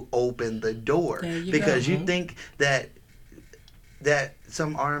who opened the door. Because you think that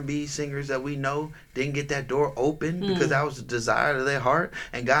some R&B singers that we know didn't get that door open because that was the desire of their heart,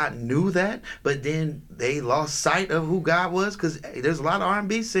 and God knew that, but then they lost sight of who God was, because there's a lot of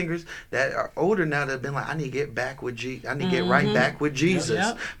R&B singers that are older now that have been like, I need to get back with I need to get right back with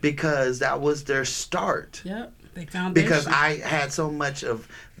Jesus, because that was their start. Yep. They found because I had so much of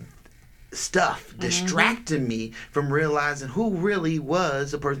stuff distracting me from realizing who really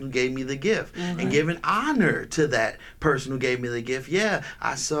was the person who gave me the gift and giving honor to that person who gave me the gift. Yeah,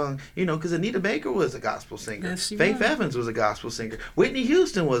 I sung, because Anita Baker was a gospel singer. Yes, she Faith was. Evans was a gospel singer. Whitney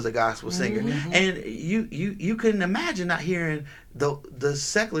Houston was a gospel singer. And you couldn't imagine not hearing the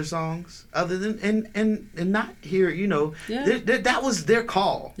secular songs other than and not hear, that was their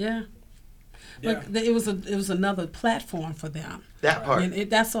call. Yeah. But it was another platform for them. That part. And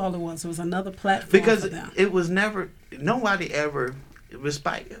that's all it was. It was another platform Because for them. it was nobody ever,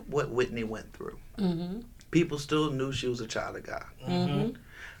 despite what Whitney went through, people still knew she was a child of God.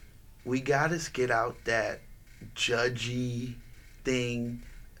 We got to get out that judgy thing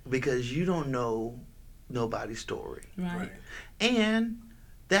because you don't know nobody's story. Right. And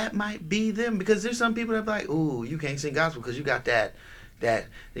that might be them because there's some people that be like, ooh, you can't sing gospel because you got that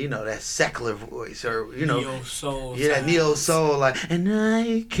secular voice or Neo soul. Yeah, that neo soul, like, and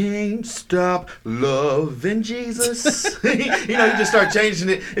I can't stop loving Jesus. You just start changing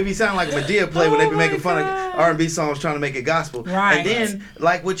it. If you sound like a Medea play when they be making fun of R&B songs trying to make it gospel. Right. And then,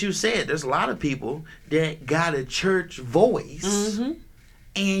 like what you said, there's a lot of people that got a church voice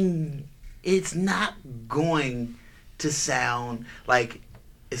and it's not going to sound like.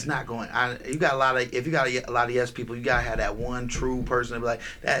 It's not going. You got a lot of yes people. You gotta have that one true person that be like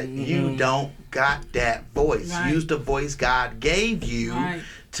that. You don't got that voice. Right. Use the voice God gave you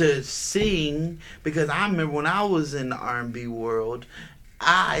to sing. Because I remember when I was in the R&B world,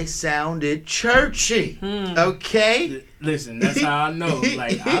 I sounded churchy. Okay. Listen, that's how I know.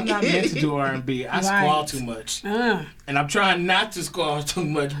 Like, I'm not meant to do R&B. I squall too much, and I'm trying not to squall too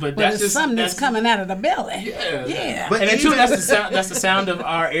much. But that's it's just something that's coming out of the belly. Yeah. But And then too, even- that's the sound. That's the sound of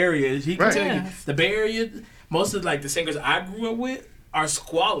our area. He can Right. tell you Yes. the Bay Area. Most of the singers I grew up with are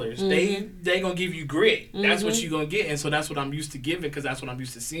squallers. They gonna give you grit. That's what you gonna get, and so that's what I'm used to giving because that's what I'm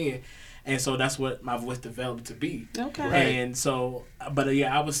used to seeing. And so that's what my voice developed to be. Okay. Right. And so, but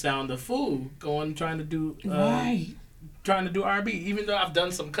I would sound a fool trying to do R&B, even though I've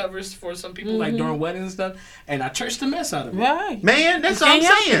done some covers for some people, like during weddings and stuff, and I churched the mess out of it. Right. Man, that's what I'm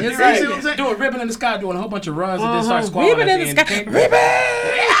can't help saying. it. You Right. see what I'm saying? Doing Ribbon in the Sky, doing a whole bunch of runs, and then start squalling Ribbon at in the the end. sky.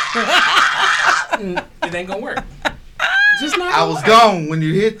 It ain't gonna work. Just not. I was gone when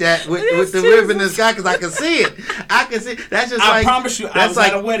you hit that with the ribbon in the sky because I can see it. I can see. That's just I like. promise you, I that's was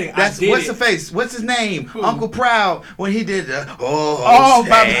like at a wedding. I That's did what's it. the face? What's his name? Who? Uncle Proud when he did the Oh,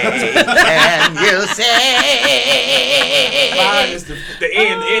 say, and you say Fine is the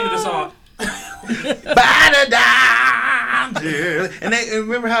end of the song. ba-da-dum, and they and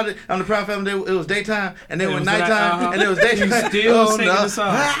remember how on the Proud Family it was daytime and then It when was nighttime and it was daytime. You still singing the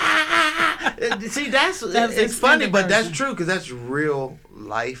song. See, that's it's the funny, extended but that's version. true because that's real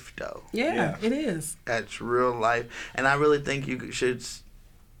life though. Yeah, it is. That's real life, and I really think you should,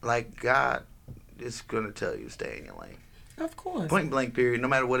 like, God is going to tell you to stay in your lane. Of course. Point blank period, no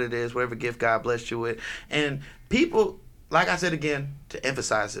matter what it is, whatever gift God blessed you with. And people, like I said again, to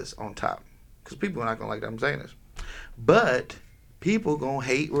emphasize this on top, because people are not going to like that I'm saying this, but people going to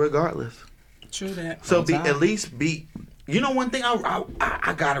hate regardless. True that. So at least be, one thing,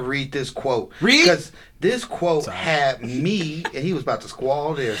 I got to read this quote. Read? Because this quote had me, and he was about to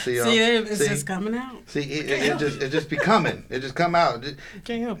squall there. See, It's just coming out. See, it just be coming. It just come out.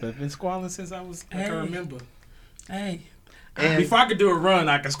 Can't help it. I've been squalling since I Hey. can remember. Hey. And Before I could do a run,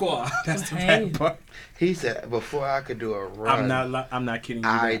 I can squall. That's the Hey. bad part. he said, before I could do a run, I'm not kidding you.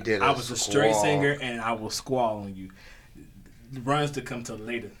 I man. did a I was a straight squall. singer, and I will squall on you. The runs to come till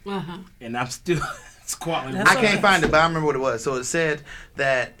later, and I'm still squalling. That's I can't okay. find it, but I remember what it was. So it said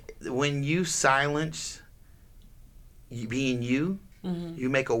that when you silence being you, you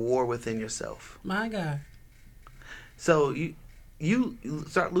make a war within yourself. My God. So you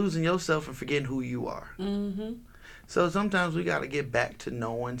start losing yourself and forgetting who you are. Mm-hmm. So sometimes we got to get back to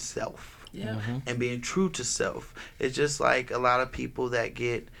knowing self. Yeah. And being true to self. It's just like a lot of people that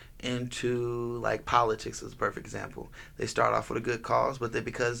get into, like, politics is a perfect example. They start off with a good cause, but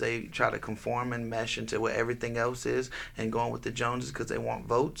because they try to conform and mesh into what everything else is and going with the Joneses because they want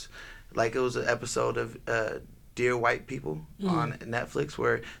votes. Like, it was an episode of Dear White People on Netflix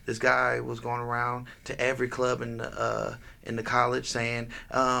where this guy was going around to every club in the college saying,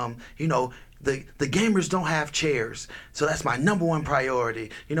 the gamers don't have chairs, so that's my number one priority.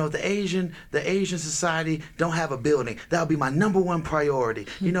 The Asian society don't have a building. That'll be my number one priority.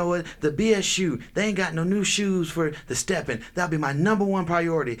 You know what? The BSU, they ain't got no new shoes for the stepping. That'll be my number one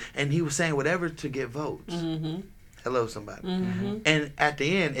priority. And he was saying whatever to get votes. Hello, somebody. And at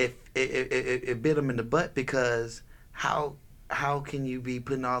the end, it bit him in the butt because how how can you be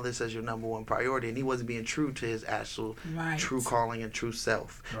putting all this as your number one priority? And he wasn't being true to his actual Right. true calling and true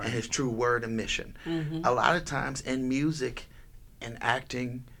self Right. and his true word and mission. A lot of times in music and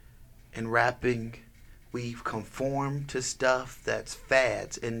acting and rapping, we've conformed to stuff that's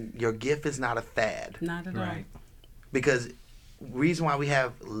fads, and your gift is not a fad. Not at Right. Because reason why we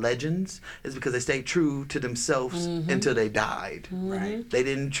have legends is because they stayed true to themselves until they died. Right. They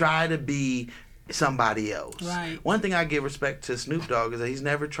didn't try to be somebody else. Right. One thing I give respect to Snoop Dogg is that he's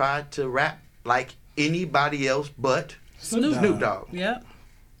never tried to rap like anybody else but Snoop Snoop Dogg. all. Yep.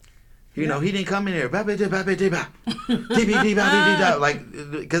 You know, he didn't come in here like,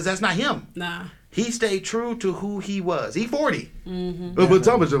 because that's not him. Nah. He stayed true to who he was. He 40. But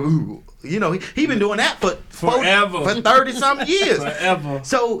Thomas, you know, he been doing that for Forever. for 30-something years. Forever.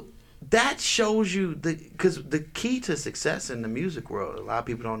 So that shows you because the key to success in the music world, a lot of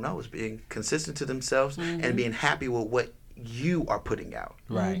people don't know, is being consistent to themselves and being happy with what you are putting out.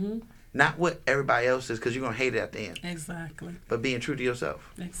 Right. Not what everybody else is, because you're going to hate it at the end. Exactly. But being true to yourself.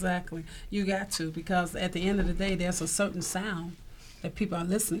 Exactly. You got to, because at the end of the day, there's a certain sound that people are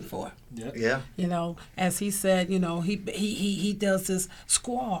listening for. Yep. Yeah. You know, as he said, you know, he does this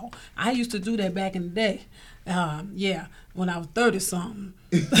squall. I used to do that back in the day. Yeah, when I was 30-something.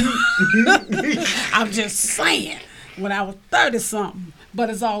 I'm just saying, when I was 30-something. But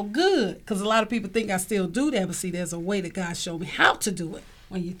it's all good, because a lot of people think I still do that. But see, there's a way that God showed me how to do it.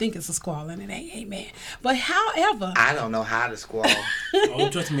 When you think it's a squall and it ain't, amen. But however, I don't know how to squall. Oh,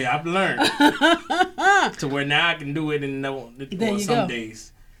 trust me, I've learned to where now I can do it in There you some go.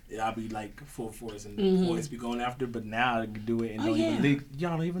 days. I'll be like full force and the voice be going after, but now I can do it and Oh, don't yeah. even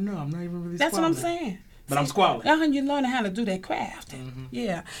y'all don't even know. I'm not even really. that's what I'm squalling. saying. But I'm squalling. You're learning how to do that craft.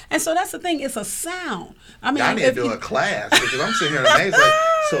 Yeah. And so that's the thing. It's a sound. I mean, I need to if do you- a class, because I'm sitting here amazed. Like,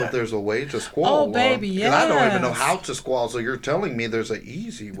 so if there's a way to squall, Oh, baby, and I don't even know yes. how to squall. So you're telling me there's an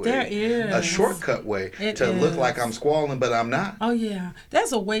easy way, There is. a shortcut way It to look is. like I'm squalling, but I'm not. Oh, yeah.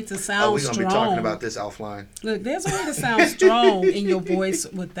 There's a way to sound Oh, we're gonna strong. be talking about this offline. Look, there's a way to sound strong in your voice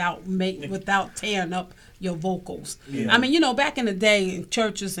without tearing up your vocals. Yeah. I mean, you know, back in the day in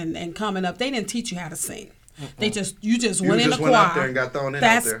churches and coming up, they didn't teach you how to sing. They you just You went in just the went choir. out there and got thrown in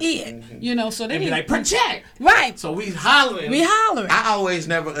That's out there. it. You know, so they And be didn't like, project. right. So we hollering. We hollering. I always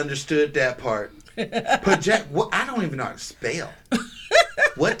never understood that part. Project. What? I don't even know how to spell.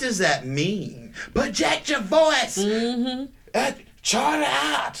 What does that mean? Project your voice. Chart it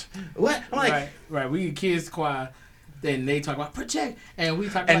out. What? I'm like, right. We in kids choir, then they talk about project, and we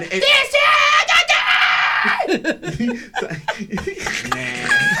talk and about it,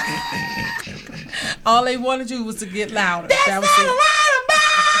 All they wanted you was to get louder. That was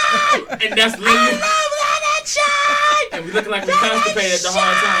it. and that's literally. And we looking like we constipated the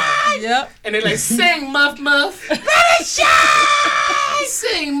whole time. Yep. And they like, sing, Muff Muff. Let it shine.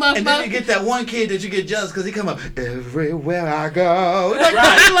 Sing, Muff and Muff. then you get that one kid that you get jealous because he come up everywhere I go. Like,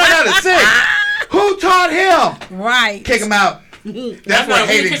 Right. he learned how to sing. Who taught him? Right. Kick him out. That's why where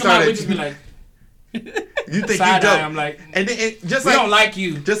we hating kick 'em out, we started. just be like, You think you side eye, dope? I'm like, And then just we like don't like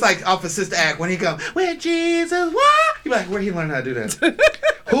you. just like off of Sister Act when he come, when Jesus walked, you be like, where he learn how to do that?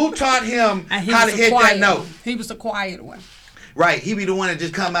 Who taught him And he how was to the hit that quiet note? one. He was the quiet one. Right, he be the one that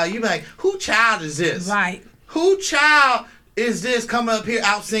just come out. You be like, who child is this? Right. Who child is this coming up here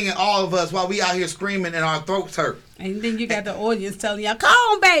out singing all of us while we out here screaming and our throats hurt? And then you got the audience telling y'all, "Come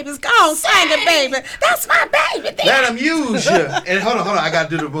on, babies, go on, sing it, baby. That's my baby." Let him use you. And hold on, I gotta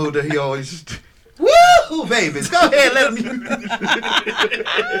do the move that he always. Woo, babies, go ahead, let him use.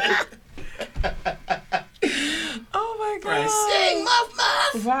 Oh my God. Right. Sing, muff,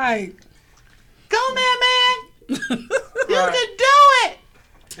 muff. Right. Go, man. You Right. can do it.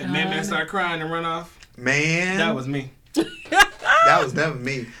 And man started crying and run off. Man, That was me. that was never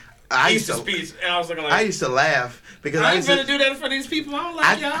me. I He used used to to, speech, and I was looking like, I used to laugh because I I ain't used to, gonna do that for these people. I don't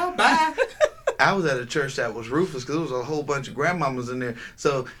like y'all. Bye. I was at a church that was ruthless because there was a whole bunch of grandmamas in there.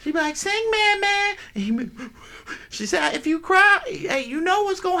 So she'd be like, "Sing, man." And she said, "If you cry, hey, you know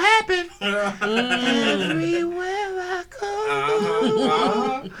what's gonna happen." Everywhere I go,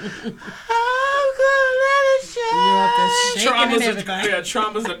 I'm gonna let it You have to shine. shake it and everything.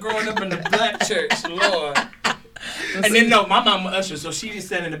 Traumas are growing up in the black church, Lord. And then no, my mama usher, so she just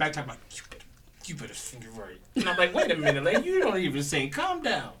sat in the back talking about, you better sing it right. And I'm like, wait a minute, lady, you don't even sing. Calm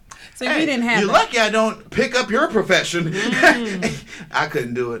down. See, we didn't have You're that. lucky I don't pick up your profession. I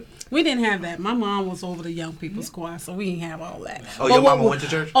couldn't do it. We didn't have that. My mom was over the young people's choir, so we didn't have all that. Oh, But your what mama we- went to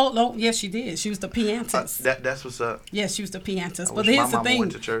church? Oh, no, yes, she did. She was the pianist. That's what's up. Yes, she was the pianist. I But wish my here's the mama thing.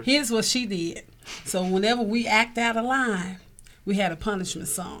 went to church. Here's what she did. So whenever we act out of line, we had a punishment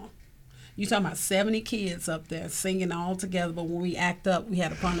song. You talking about 70 kids up there singing all together, but when we act up, we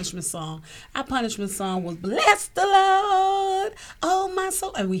had a punishment song. Our punishment song was "Bless the Lord, oh my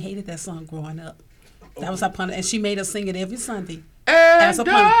soul," and we hated that song growing up. That was our punishment, and she made us sing it every Sunday. As a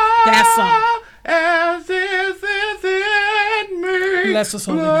punishment, that song. As is in me. Bless us,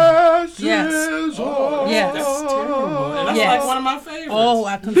 holy name. Yes. Yes. That's terrible. And that's Yes. like one of my favorites. Oh,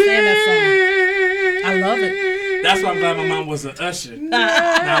 I couldn't stand that song. I love it. That's why I'm glad my mom was an usher.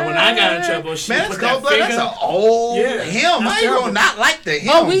 Now, when I got in trouble, she Man, put that's that cold blood. finger. That's an old Yeah, hymn. that's I ain't gonna terrible. not like the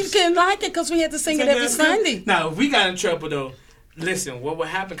hymn. Oh, we didn't like it because we had to sing it every Sunday. Now, if we got in trouble, though, listen, what would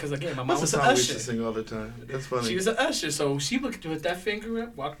happen? Because, again, my mom What's the was an song we used to usher. sing all the time? That's funny. She was an usher, so she would put that finger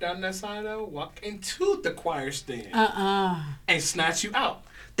up, walk down that side of, walk into the choir stand, and snatch you out.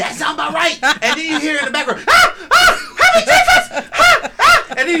 That sound about right. And then you hear in the background, help me, Jesus!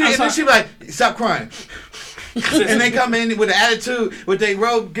 And then she be like, stop crying. And they come in with an attitude, with their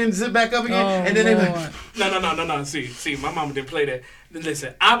robe getting zipped back up again, and then they be like, No. See, my mama didn't play that.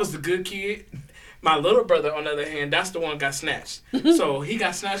 Listen, I was the good kid. My little brother, on the other hand, that's the one got snatched. So he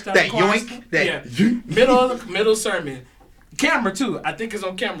got snatched out that of the choir yoink, stand. that Yeah. yoink. Middle sermon. Camera, too. I think it's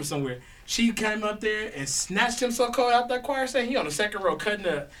on camera somewhere. She came up there and snatched him so cold out that choir stand. He on the second row cutting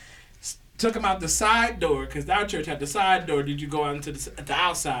up. Took him out the side door, because our church had the side door. Did you go out into the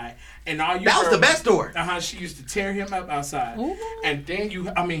outside? And all you That was heard the best door. She used to tear him up outside. Ooh. And then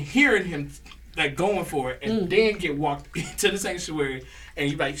hearing him like going for it, and then get walked into the sanctuary,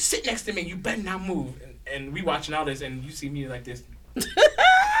 and you like, sit next to me, you better not move. And we watching all this, and you see me like this.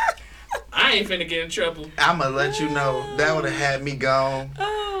 I ain't finna get in trouble. I'm going to let you know, that would have had me gone.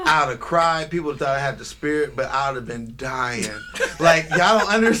 I would have cried. People thought I had the spirit, but I would have been dying. Like, y'all don't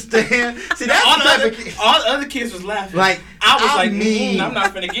understand. See, that's All the the, type other, of kid. all the other kids was laughing. Like, I was like, mean, I'm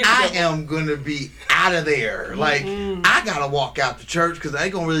not finna get in I trouble. am going to be out of there. Like, I got to walk out the church because they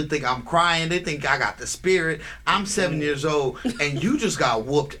going to really think I'm crying. They think I got the spirit. I'm 7 years old, and you just got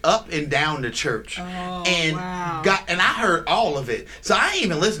whooped up and down the church. And I heard all of it. So I ain't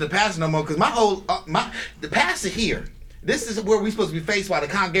even listen to pastor no more because the pastor here, this is where we supposed to be faced by the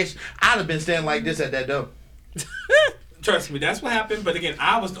congregation. I'd have been standing like this at that door. Trust me, that's what happened. But again,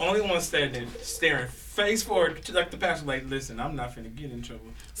 I was the only one staring face forward, like the pastor. Like, listen, I'm not finna get in trouble.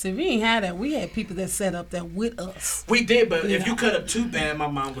 See, we ain't had that. We had people that sat up there with us. We did, but if you cut up too bad, my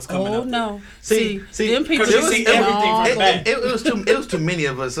mom was coming up. Oh no! See, them people. because you see everything from back. It was too many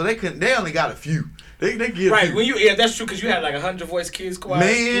of us, so they only got a few. They give Right, that's true, because you had like 100 voice kids choir. Man.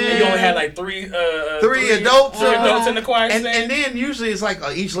 And you only had like three adults, adults in the choir and stand. then usually it's like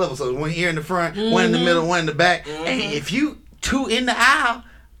each level. So one here in the front, one in the middle, one in the back. And if you two in the aisle,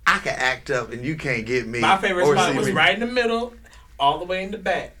 I can act up and you can't get me. My favorite or spot see was me. right in the middle, all the way in the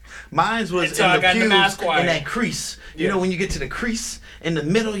back. Mine's was Until in I the got in the pews mass choir. in that crease. You Yeah. know when you get to the crease in the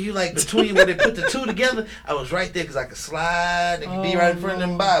middle, you like between where they put the two together. I was right there because I could slide and be right in front of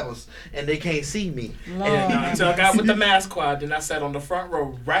them Bibles, and they can't see me. And Until I got with the mass choir, then I sat on the front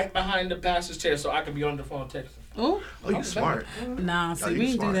row, right behind the pastor's chair, so I could be on the phone texting. Oh, you smart. nah, see, you we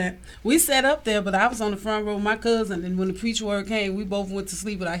didn't smart. do that. We sat up there, but I was on the front row with my cousin, and when the preacher word came, we both went to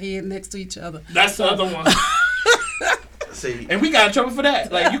sleep with our head next to each other. That's the other one. See, And we got in trouble for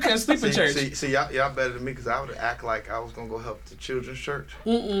that. Like, you can't sleep in church. See, y'all better than me because I would act like I was gonna go help the children's church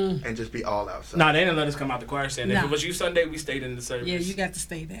and just be all outside. Nah, they didn't let us come out the choir stand. If Nah. it was you Sunday, we stayed in the service. Yeah, you got to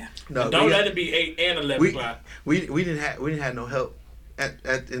stay there. No, Don't we let got- it be 8 and 11 we o'clock. we didn't have no help in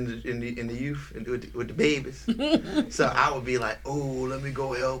the youth and with the babies. So I would be like, oh, let me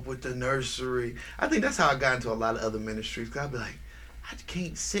go help with the nursery. I think that's how I got into a lot of other ministries. Cause I'd be like, I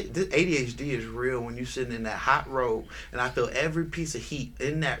can't sit. This ADHD is real when you're sitting in that hot robe, and I feel every piece of heat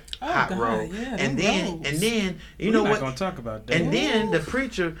in that hot God, robe. yeah, and them then you We're know not what? gonna talk about that. And then the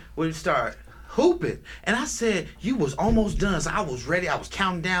preacher would start hooping. And I said, you was almost done. So I was ready. I was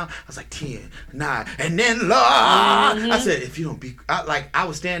counting down. I was like, 10, 9. And then, Lord. I said, if you don't be, I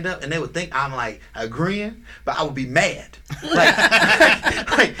would stand up and they would think I'm like agreeing, but I would be mad.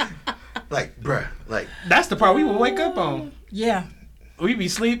 Like, bruh. Like, That's the part we would wake up on. Yeah. We be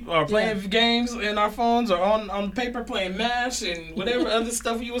asleep or playing games in our phones or on paper playing MASH and whatever other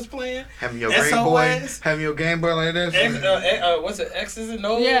stuff we was playing. having your Game Boy. Having your Game Boy like this. What's it? X's and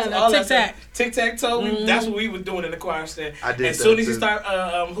O's? Yeah, the all that tic-tac. stuff. Tic-tac-toe. That's what we was doing in the choir stand. I did as soon that as you too. start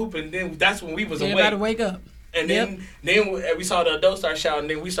hooping, then that's when we was Everybody awake. wake up. And then we saw the adults start shouting,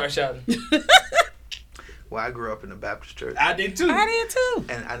 then we start shouting. Well, I grew up in a Baptist church. I did too. I did too.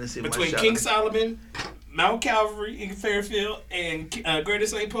 And I didn't see Between much King shouting. Solomon, Mount Calvary in Fairfield, and Greater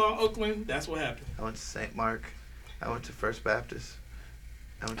St. Paul, Oakland, that's what happened. I went to St. Mark. I went to First Baptist.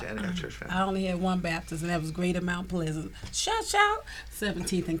 I went to Antioch Church family. I only had one Baptist, and that was Greater Mount Pleasant. Shout, shout,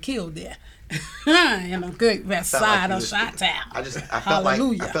 17th and Kildare. In a good west Felt like side you of was- Chi-Town. I felt like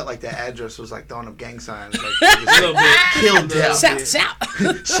Hallelujah. I felt like that address was like throwing up gang signs, like A little bit. kill death, Shout,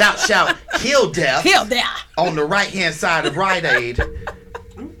 shout. shout, shout, kill death. Kildare. On the right hand side of Rite Aid.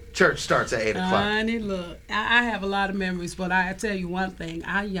 Church starts at 8:00. Honey, look, I have a lot of memories, but I tell you one thing: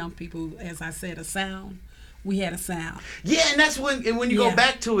 our young people, as I said, a sound. We had a sound. Yeah, and that's when you go Yeah.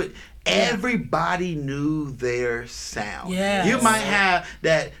 back to it. Everybody knew their sound. Yes. You might have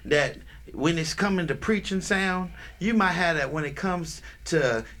that when it's coming to preaching sound. You might have that when it comes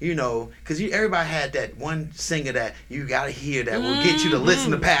to because everybody had that one singer that you gotta hear that will get you to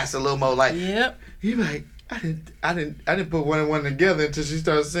listen to Pastor a little more. Like Yep. you like. I didn't put one and one together until she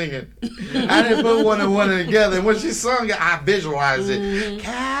started singing. I didn't put one and one together, and when she sung it, I visualized it.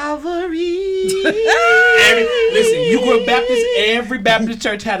 Calvary. Listen, you grew up Baptist. Every Baptist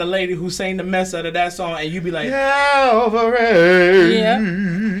church had a lady who sang the mess out of that song, and you'd be like, Calvary. Yeah.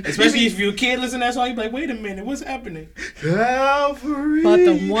 especially if you're a kid listening to that song, you'd be like, wait a minute, what's happening? Calvary. But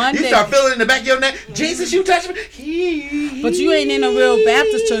the one you that- start feeling it in the back of your neck. Jesus, you touch me. But you ain't in a real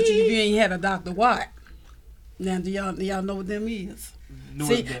Baptist church if you ain't had a Dr. Watt. Now, do y'all know what them is?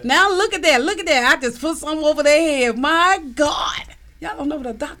 See, now look at that. Look at that. I just put something over their head. My God. Y'all don't know what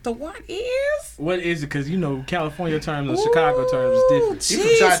a Dr. Watt is? What is it? Because California terms and Chicago terms is different. You from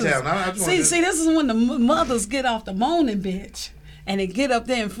Jesus. Chi-Town. I just wanna- See, this is when the mothers get off the moaning bench and they get up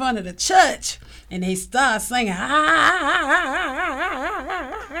there in front of the church and they start singing.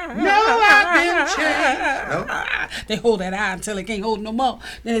 No, I've been changed. No? They hold that eye until they can't hold no more.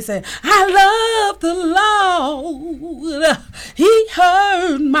 Then they say, I love the Lord. He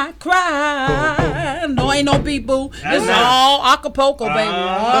heard my cry. No, ain't no beat boo. This is all Acapulco, baby.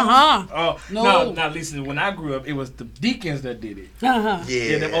 Oh, No. no, listen, when I grew up, it was the deacons that did it. Uh-huh. Yeah.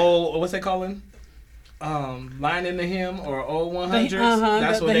 Yeah, them old, what's they calling? Line in the hymn or old 100s.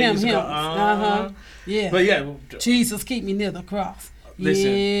 That's the what they hymn, used to call. hymns. Yeah. But yeah, Jesus, keep me near the cross.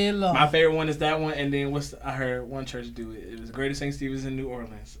 listen, Yeah, Lord. my favorite one is that one, and then I heard one church do it. It was Greater St. Stephen's in New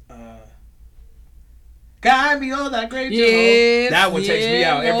Orleans. God be all that great Jehovah. Yes, That one takes me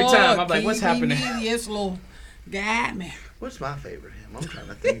out every Lord, time. I'm like, keep what's me happening? near- Yes, Lord. God, man. What's my favorite hymn? I'm trying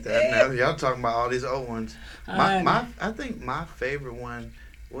to think that now. Y'all talking about all these old ones. I think my favorite one,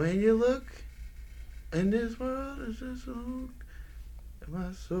 when you look in this world, is just so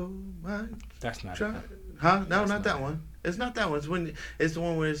my soul, my That's not try. it. Huh? No, That's not that one. It's not that one. It's the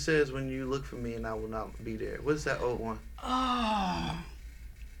one where it says, "When you look for me, and I will not be there." What's that old one? Oh.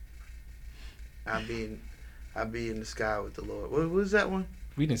 I be in the sky with the Lord. What was that one?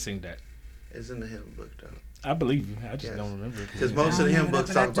 We didn't sing that. It's in the hymn book though. I believe you. I just Yes. don't remember. Because most of the I hymn remember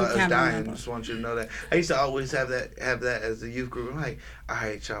books that, talk but I about do us kinda dying. remember. Just want you to know that. I used to always have that as a youth group. I'm like, all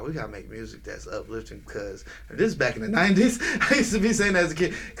right, y'all, we gotta make music that's uplifting. Because this is back in the '90s. I used to be saying that as a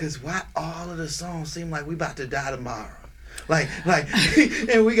kid. Because why all of the songs seem like we about to die tomorrow? Like,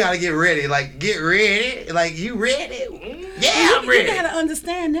 and we gotta get ready. Like, get ready. Like, you ready? Yeah, I'm You ready. gotta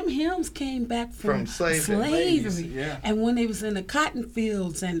understand, them hymns came back from slavery. Yeah. And when they was in the cotton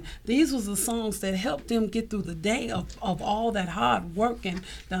fields, and these was the songs that helped them get through the day of all that hard work and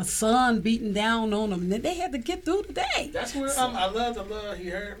the sun beating down on them. They had to get through the day. That's where I love the love he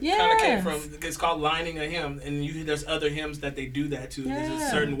heard kind Yes. of came from. It's called lining a hymn, and there's other hymns that they do that too. There's a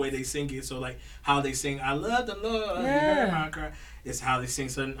Yeah. certain way they sing it. So like how they sing, I love the Lord, he Yeah. heard my cry. It's how they sing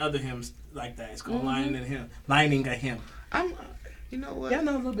certain other hymns like that. It's called Mm-hmm. lining a hymn. You know what? Y'all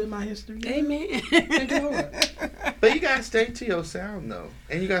know a little bit of my history. Amen. Thank you, Lord. But you gotta stay to your sound though,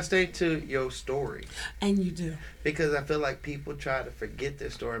 and you gotta stay to your story. And you do. Because I feel like people try to forget their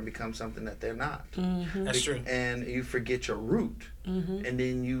story and become something that they're not. Mm-hmm. That's true. And you forget your root. Mm-hmm. And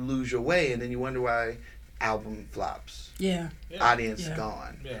then you lose your way. And then you wonder why album flops. Yeah. Audience Yeah.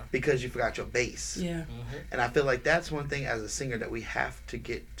 gone. Yeah. Because you forgot your base. Yeah. And I feel like that's one thing as a singer that we have to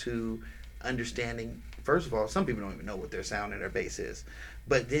get to understanding. First of all, some people don't even know what their sound and their bass is.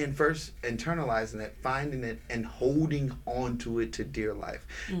 But then first internalizing it, finding it, and holding on to it to dear life.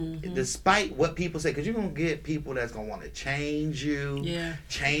 Mm-hmm. Despite what people say, because you're going to get people that's going to want to change you, Yeah.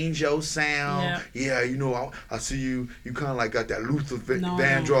 change your sound. Yeah, you know, I see you kind of like got that Luther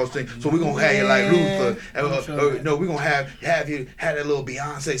Vandross thing. So we're going to have you like Luther. No, we're going to have you have that little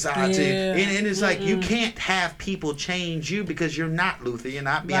Beyonce side to you. Yeah. And it's like, you can't have people change you because you're not Luther. You're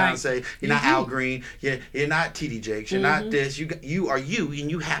not Beyonce. You're not Al Green. You're not T.D. Jakes. You're not this. You are you, and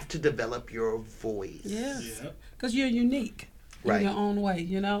you have to develop your voice. Yes. Because you're unique. Right. In your own way,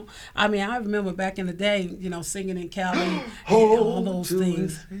 you know. I mean, I remember back in the day, singing in Cali, and all those to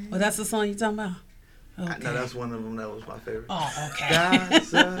things. his Well, that's the song you talking about. No, that's one of them that was my favorite. Oh, okay.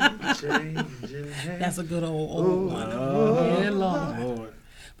 God's a changing hand. That's a good old one. Yeah, Lord.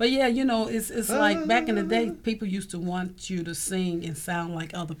 But yeah, you know, it's like back in the day, people used to want you to sing and sound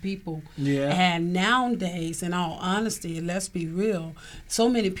like other people. Yeah. And nowadays, in all honesty, let's be real, so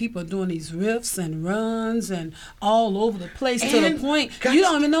many people are doing these riffs and runs and all over the place to the And point got- you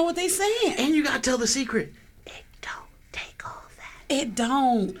don't even know what they're saying. And you gotta tell the secret. It don't take all that. It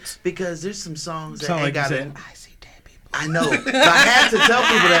don't. Because there's some songs that Sound ain't like you got it. said. I know. But I had to tell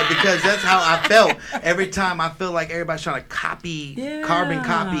people that because that's how I felt. Every time I feel like everybody's trying to copy, carbon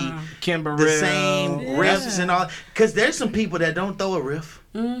copy Kimber the same Yeah. riffs and all. Because there's some people that don't throw a riff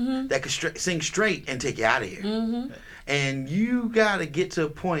that can sing straight and take you out of here. And you got to get to a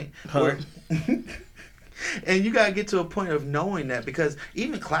point where... and you got to get to a point of knowing that because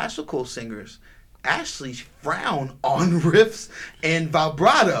even classical singers actually frown on riffs and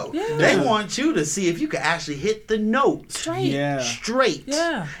vibrato. Yeah. They want you to see if you can actually hit the note Straight. Yeah. straight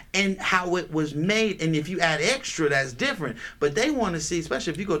Yeah. and how it was made. And if you add extra, that's different. But they want to see,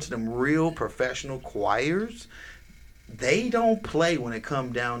 especially if you go to them real professional choirs, they don't play when it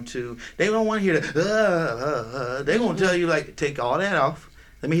come down to, they don't want to hear the, they're going to tell you, like, take all that off.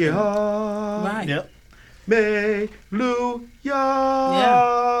 Let me hear, Right. Yep.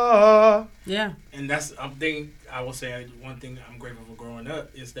 Hallelujah. Yeah. And that's I will say one thing I'm grateful for growing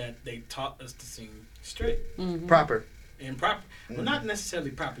up is that they taught us to sing straight Proper. and proper. Well, not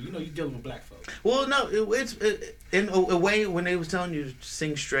necessarily proper. You know, you're dealing with black folks. Well, no, it's in a way when they was telling you to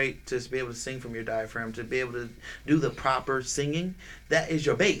sing straight, to be able to sing from your diaphragm, to be able to do the proper singing, that is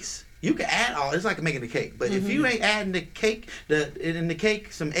your base. You can add all. It's like making a cake, but if you ain't adding the cake, in the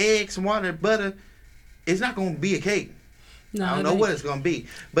cake, some eggs, some water, butter, it's not going to be a cake. No, I don't know what it's going to be,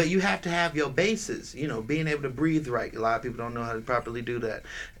 but you have to have your bases. You know, being able to breathe right. A lot of people don't know how to properly do that.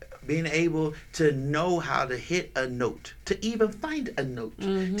 Being able to know how to hit a note, to even find a note,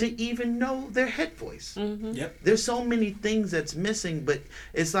 to even know their head voice. Yep. There's so many things that's missing, but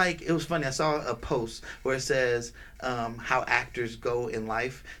it's like, it was funny. I saw a post where it says how actors go in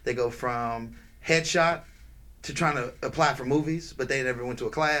life. They go from headshot to trying to apply for movies, but they never went to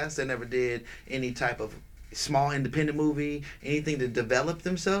a class. They never did any type of small independent movie, anything to develop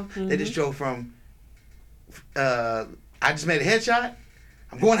themselves. They just drove from, I just made a headshot,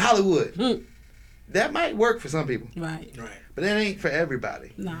 I'm going to Hollywood. That might work for some people, Right. Right. but that ain't for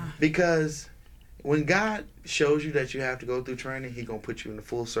everybody. Nah. Because when God shows you that you have to go through training, He gonna put you in the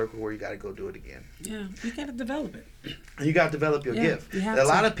full circle where you got to go do it again. Yeah. You got to develop it. And you got to develop your Yeah, gift. you have A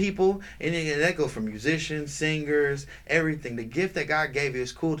lot to. of people, and that goes from musicians, singers, everything. The gift that God gave you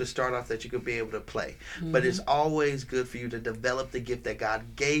is cool to start off that you could be able to play. But it's always good for you to develop the gift that God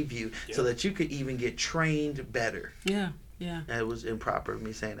gave you so that you could even get trained better. Yeah. Yeah. And it was improper of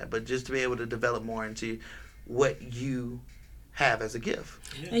me saying that, but just to be able to develop more into what you have as a gift.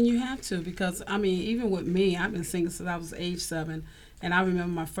 And you have to, because I mean, even with me, I've been singing since I was age 7, and I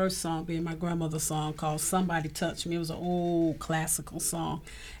remember my first song being my grandmother's song called "Somebody Touch Me." It was an old classical song,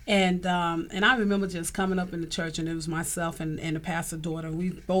 and I remember just coming up in the church, and it was myself and the pastor's daughter. We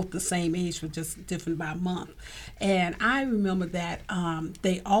both the same age, but just different by a month. And I remember that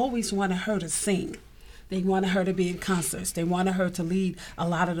they always wanted her to sing. They wanted her to be in concerts. They wanted her to lead a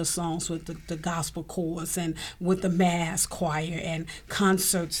lot of the songs with the gospel chorus and with the mass choir and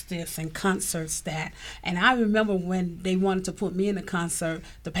concerts this and concerts that. And I remember when they wanted to put me in a concert,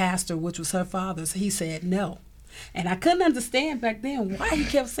 the pastor, which was her father's, he said no. And I couldn't understand back then why he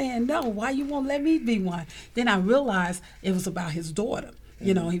kept saying no, why you won't let me be one. Then I realized it was about his daughter.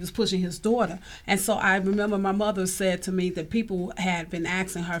 You know, he was pushing his daughter. And so I remember my mother said to me that people had been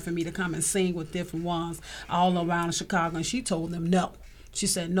asking her for me to come and sing with different ones all around Chicago. And she told them no. She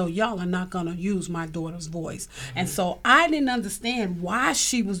said, no, y'all are not going to use my daughter's voice. And so I didn't understand why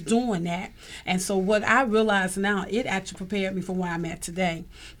she was doing that. And so what I realize now, it actually prepared me for where I'm at today.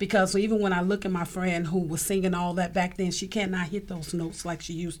 Because even when I look at my friend who was singing all that back then, she cannot hit those notes like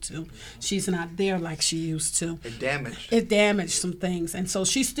she used to. She's not there like she used to. It damaged. It damaged some things. And so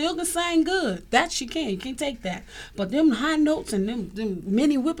she still can sing good. That she can. You can't take that. But them high notes and them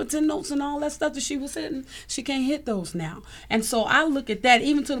Minnie Whipperton notes and all that stuff that she was hitting, she can't hit those now. And so I look at that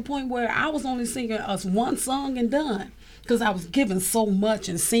even to the point where I was only singing us one song and done because I was giving so much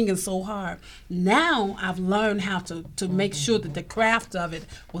and singing so hard. Now I've learned how to make sure that the craft of it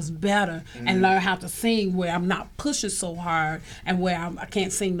was better and learn how to sing where I'm not pushing so hard and where I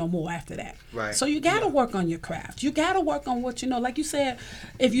can't sing no more after that. Right. So you got to work on your craft. You got to work on what you know. Like you said,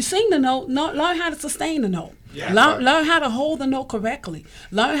 if you sing the note, learn how to sustain the note. Yeah. Learn how to hold the note correctly.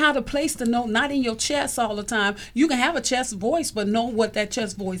 Learn how to place the note not in your chest all the time. You can have a chest voice, but know what that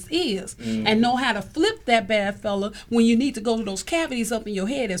chest voice is, and know how to flip that bad fella when you need to go to those cavities up in your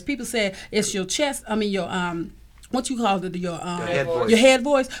head. As people say, it's your chest. I mean your what you call it, your head voice. your head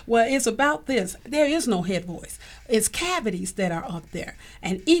voice. Well, it's about this. There is no head voice. It's cavities that are up there,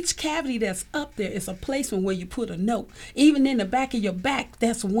 and each cavity that's up there is a placement where you put a note. Even in the back of your back,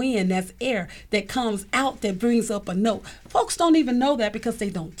 that's wind, that's air that comes out that brings up a note. Folks don't even know that because they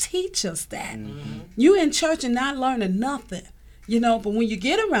don't teach us that. You in church and not learning nothing. You know, but when you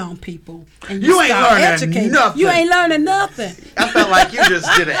get around people and You ain't start learning educating, nothing. you ain't learning nothing. I felt like you just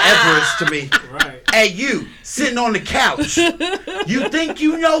did an Everest to me. Right. Hey, you sitting on the couch. You think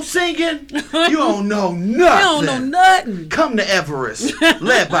you know singing? You don't know nothing. You don't know nothing. Come to Everest,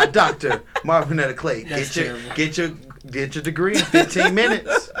 led by Dr. Marvinetta Clay. That's Get your degree in 15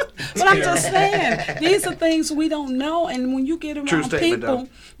 minutes. But I'm just saying, these are things we don't know. And when you get True around statement, people, though.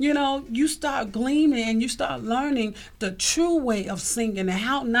 you know, you start gleaming and you start learning the true way of singing and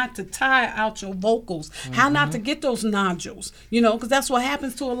how not to tire out your vocals, how not to get those nodules, you know, because that's what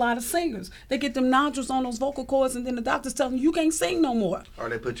happens to a lot of singers. They get them nodules on those vocal cords and then the doctors tell them you can't sing no more. Or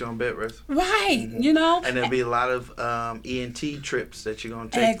they put you on bed rest. Right, you know. And there'll be a lot of ENT trips that you're going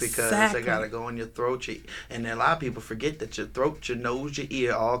to take because Exactly. they got to go in your throat. And a lot of people forget that your throat, your nose, your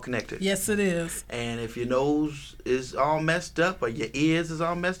ear are all connected. Yes, it is. And if your nose is all messed up or your ears is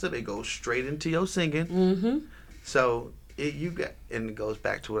all messed up, it goes straight into your singing. Mm-hmm. So and it goes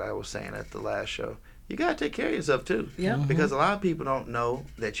back to what I was saying at the last show. You got to take care of yourself too. Yeah. Because a lot of people don't know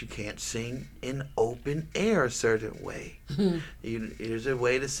that you can't sing in open air a certain way. There's a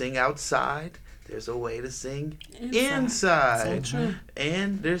way to sing outside. There's a way to sing inside. So true.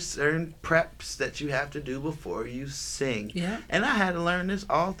 And there's certain preps that you have to do before you sing. Yeah. And I had to learn this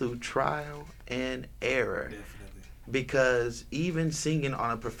all through trial and error. Definitely. Because even singing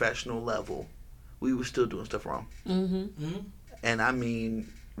on a professional level, we were still doing stuff wrong. Mm-hmm. And I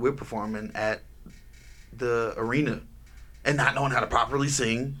mean, we're performing at the arena and not knowing how to properly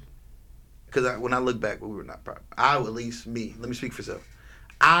sing. Because when I look back, we were not proper. At least me, let me speak for myself.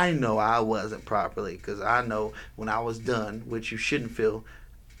 I know I wasn't properly because I know when I was done, which you shouldn't feel,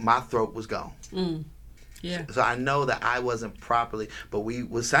 my throat was gone. Yeah. So I know that I wasn't properly, but we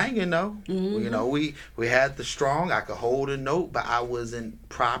was singing though. You know, we had the strong. I could hold a note, but I wasn't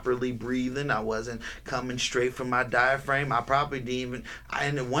properly breathing. I wasn't coming straight from my diaphragm. I probably didn't even.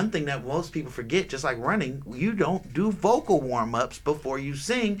 And the one thing that most people forget, just like running, you don't do vocal warm ups before you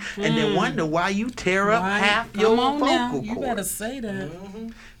sing, and then wonder why you tear up Right. half Come your on now. vocal You cord. better say that.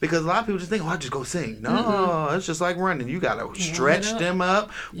 Because a lot of people just think, oh, I just go sing. No, it's just like running. You got to stretch up. them up,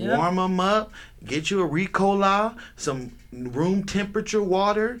 Yep. warm them up, get you a Ricola, some room temperature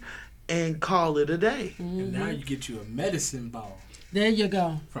water, and call it a day. And now you get you a medicine ball There you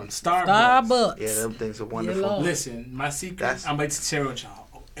go. from Starbucks. Starbucks. Yeah, them things are Lord. wonderful. Listen, my secret. That's- I'm about to share with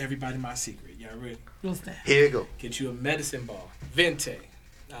y'all. Everybody, my secret. Y'all ready? What's that? Here you go. Get you a medicine ball, Vente,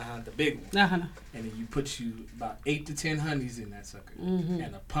 the big one, Uh-huh. and then you put you about 8 to 10 honeys in that sucker, Mm-hmm.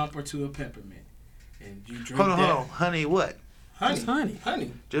 and a pump or two of peppermint, and you drink Hold on, that. hold on. Honey, what? Honey, Just honey.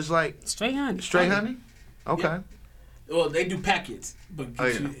 honey. Just like Straight honey. straight honey? Okay. Yeah. Well, they do packets, but get Oh,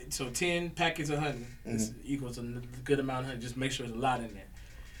 yeah. you, so 10 packets of honey is equals a good amount of honey. Just make sure there's a lot in there.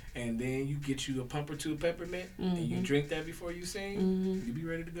 And then you get you a pump or two of peppermint, and you drink that before you sing. You be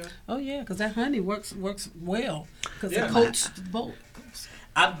ready to go. Oh yeah, because that honey works well because Yeah. it coats the boat.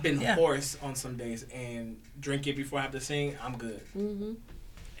 I've been Yeah. hoarse on some days and drink it before I have to sing. I'm good.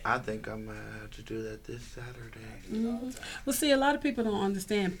 I think I'm going to have to do that this Saturday. Well, see, a lot of people don't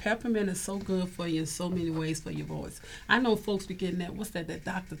understand peppermint is so good for you in so many ways for your voice. I know folks be getting that, what's that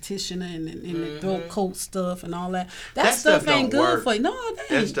Dr. Tishner and the throat coat stuff and all that. That stuff ain't don't good work. for you. No, it ain't.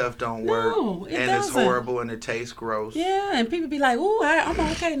 That stuff don't work. No, it and it's doesn't. horrible and it tastes gross. Yeah, and people be like, "Ooh, I'm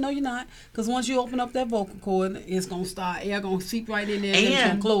okay." No, you're not, because once you open up that vocal cord, it's gonna start air gonna seep right in there and it's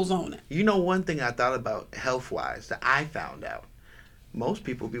gonna And- close on it. You know, one thing I thought about health-wise that I found out. Most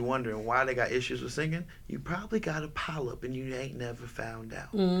people be wondering why they got issues with singing. You probably got a polyp and you ain't never found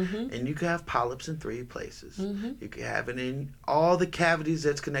out. And you can have polyps in 3 places. You can have it in all the cavities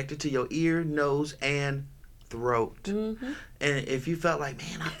that's connected to your ear, nose, and throat. And if you felt like,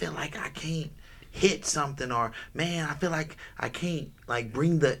 man, I feel like I can't hit something, or man, I feel like I can't like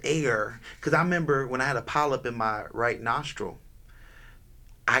bring the air. Because I remember when I had a polyp in my right nostril,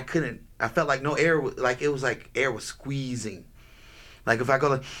 I felt like no air, like it was like air was squeezing. Like if I go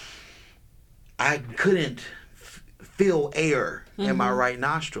like, I couldn't feel air in my right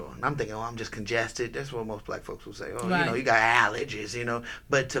nostril. And I'm thinking, I'm just congested. That's what most black folks will say. Oh, Right. you got allergies,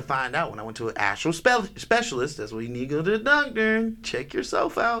 But to find out, when I went to an actual specialist, that's where you need to go to the doctor and check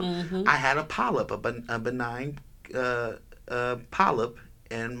yourself out. I had a polyp, a benign polyp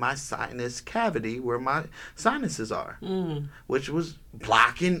in my sinus cavity where my sinuses are, which was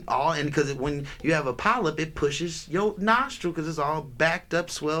blocking all. And because when you have a polyp, it pushes your nostril because it's all backed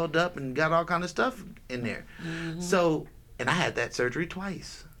up, swelled up, and got all kind of stuff in there. So, and I had that surgery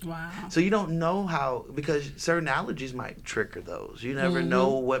twice. Wow. So you don't know how, because certain allergies might trigger those. You never know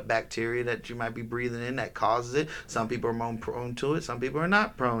what bacteria that you might be breathing in that causes it. Some people are more prone to it. Some people are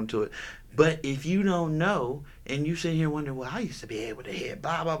not prone to it. But if you don't know, and you sit here wondering, well, I used to be able to hear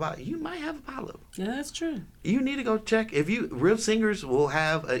blah, blah, blah, you might have a polyp. Yeah, that's true. You need to go check. Real singers will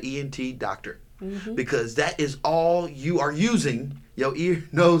have an ENT doctor, because that is all you are using, your ear,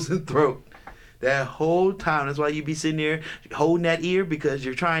 nose, and throat. That whole time. That's why you be sitting there holding that ear, because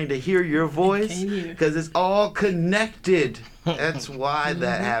you're trying to hear your voice, can't hear. because it's all connected. That's why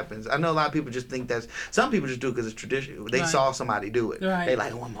that happens. I know a lot of people just think some people just do it because it's tradition. They Right. saw somebody do it. Right. They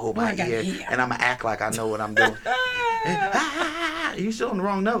like, I'm going to hold Well, my I got ear, ear. and I'm going to act like I know what I'm doing. You still on the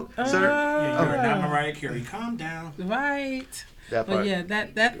wrong note, sir. Yeah, you're not Mariah Carey. Calm down. Right. That But part. yeah,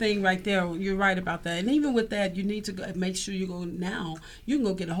 that thing right there, you're right about that. And even with that, you need to go, make sure you go now. You can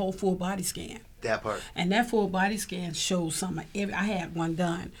go get a whole full body scan. That part. And that full body scan shows some of every. I had one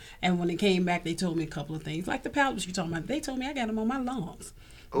done, and when it came back, they told me a couple of things, like the polyps you're talking about. They told me I got them on my lungs.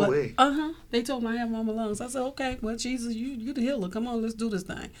 Oh, wait. They told me I have them on my lungs. I said, okay, well, Jesus, you the healer. Come on, let's do this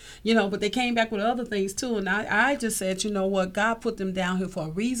thing. But they came back with other things too, and I just said, you know what? God put them down here for a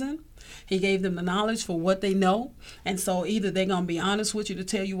reason. He gave them the knowledge for what they know. And so either they're going to be honest with you to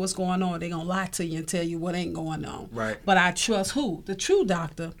tell you what's going on, or they're going to lie to you and tell you what ain't going on. Right. But I trust who? The true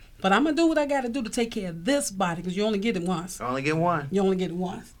doctor. But I'm going to do what I got to do to take care of this body, because you only get it once. I only get one. You only get it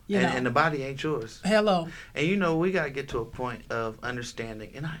once. You know. And the body ain't yours. Hello. And we got to get to a point of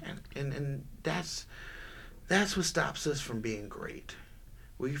understanding. And that's what stops us from being great.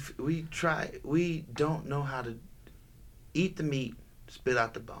 We don't know how to eat the meat, spit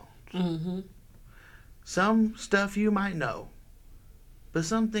out the bones. Some stuff you might know, but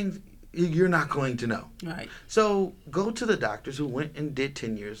some things you're not going to know. Right. So go to the doctors who went and did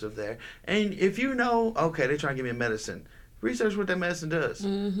 10 years of there. And if you know, okay, they're trying to give me a medicine, research what that medicine does.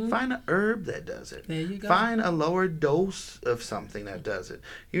 Find an herb that does it. There you go. Find a lower dose of something that does it.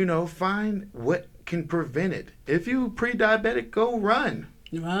 Find what can prevent it. If you pre-diabetic, go run.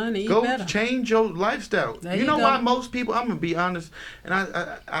 Run, eat Go better. change your lifestyle. There You you know go. why most people, I'm going to be honest, and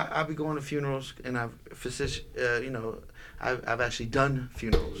I be going to funerals, and I've actually done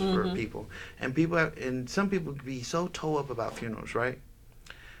funerals for people. And some people be so toe up about funerals, right?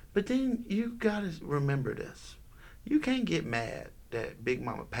 But then you got to remember this. You can't get mad that Big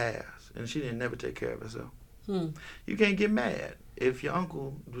Mama passed and she didn't never take care of herself. You can't get mad if your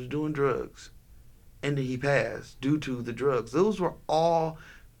uncle was doing drugs and then he passed due to the drugs. Those were all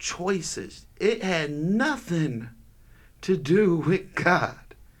choices. It had nothing to do with God.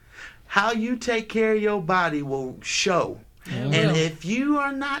 How you take care of your body will show. And if you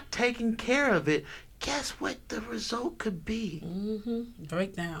are not taking care of it, guess what the result could be?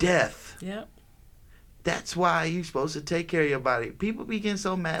 Breakdown. Death. Yep. That's why you're supposed to take care of your body. People be getting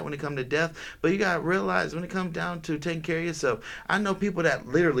so mad when it comes to death, but you got to realize when it comes down to taking care of yourself. I know people that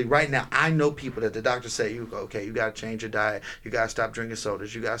literally right now, I know people that the doctors say, you got to change your diet. You got to stop drinking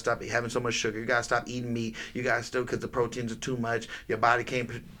sodas. You got to stop having so much sugar. You got to stop eating meat. You got to still, because the proteins are too much. Your body can't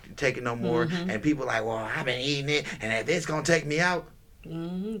take it no more. And people like, well, I've been eating it, and if it's going to take me out.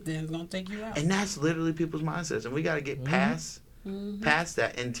 Then it's going to take you out. And that's literally people's mindsets. And we got to get past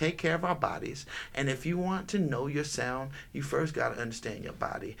that and take care of our bodies. And if you want to know your sound, you first got to understand your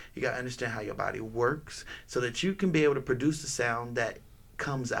body. You got to understand how your body works so that you can be able to produce the sound that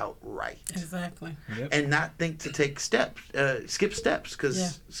comes out right. Exactly. Yep. And not think to take steps, skip steps,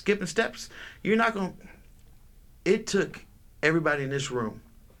 because skipping steps, you're not going to. It took everybody in this room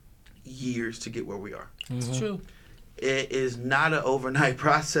years to get where we are. It's true. It is not an overnight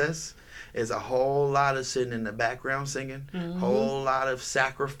process. It's a whole lot of sitting in the background singing, a whole lot of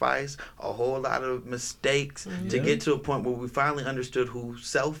sacrifice, a whole lot of mistakes to get to a point where we finally understood who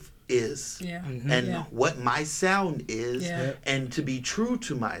self is and what my sound is, and to be true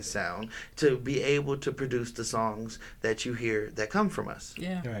to my sound, to be able to produce the songs that you hear that come from us.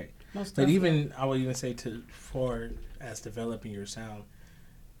 Yeah. Right. Most But definitely. even, I would even say as developing your sound,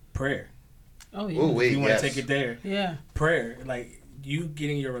 prayer. Oh, yeah. Ooh, If wait, you want yes. to take it there. Yeah. Prayer, like you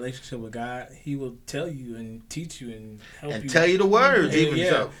getting your relationship with God, He will tell you and teach you and help And you. tell you the words, even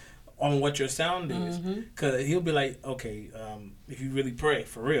so. on what your sound is. Because he'll be like, okay, if you really pray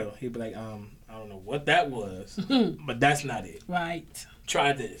for real, he'll be like, I don't know what that was, but that's not it. Right.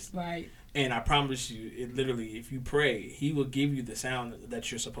 Try this. Right. And I promise you, it literally, if you pray, he will give you the sound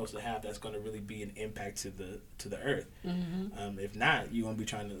that you're supposed to have that's going to really be an impact to the earth. If not, you're going to be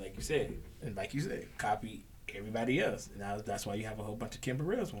trying to, like you said, copy everybody else. And that's why you have a whole bunch of Kim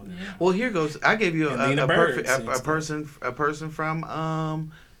Burrells on there. Well, here goes. I gave you And Lena Bird a sings person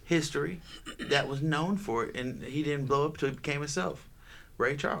from history that was known for it, and he didn't blow up till he became himself.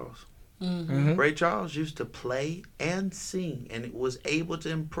 Ray Charles. Ray Charles used to play and sing, and it was able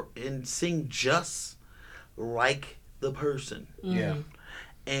to and sing just like the person. Yeah.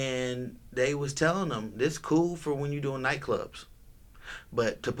 And they was telling him, this cool for when you're doing nightclubs,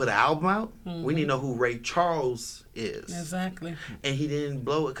 but to put an album out, we need to know who Ray Charles is. Exactly. And he didn't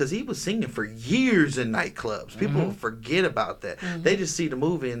blow it because he was singing for years in nightclubs. People forget about that. They just see the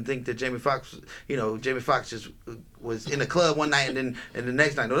movie and think that Jamie Foxx just was in a club one night and the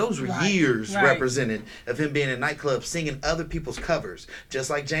next night. No, those were years represented of him being in nightclubs singing other people's covers, just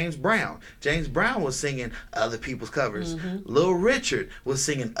like James Brown. James Brown was singing other people's covers. Little Richard was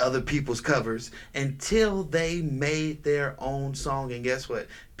singing other people's covers until they made their own song. And guess what?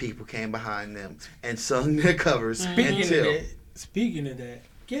 People came behind them and sung their covers. Speaking of that,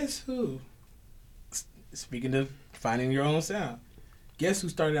 guess who? Speaking of finding your own sound, guess who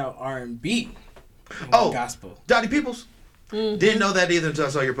started out R&B? Gospel. Dottie Peoples. Didn't know that either until I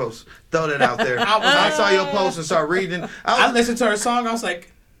saw your post. Throw that out there. I saw your post and started reading. I listened to her song. I was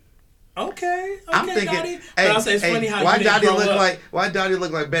like, okay, I'm thinking, Dottie. But I say it's funny how why you didn't Dottie grow look up. why Dottie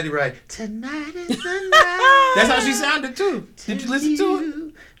look like Betty Wright? Tonight is the night. That's how she sounded too. Did you listen to it?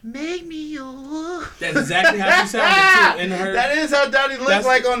 Make me your. That's exactly how she sounded too. In her, That is how Dottie looks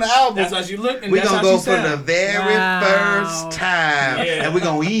like on the album. That's how she looked. And We're that's going to how go she for the sound. very first time. Yeah. And we're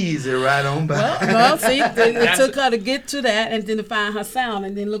going to ease it right on by. Well, see, it took her to get to that and then to find her sound,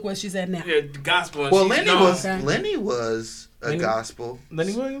 and then look where she's at now. Yeah, the gospel. and Well, she's Lenny known. was a Lenny- gospel.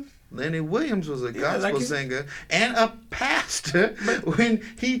 Lenny Williams. Lenny Williams was a gospel like singer and a pastor when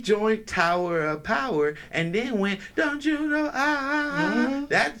he joined Tower of Power, and then went, don't you know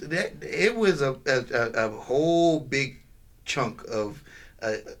that it was a whole big chunk of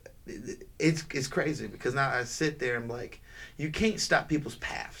it's crazy because now I sit there and I'm like, you can't stop people's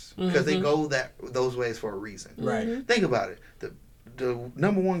paths because they go those ways for a reason. Right. Think about it. The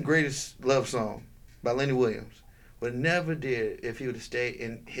number one greatest love song by Lenny Williams would never did if he would have stayed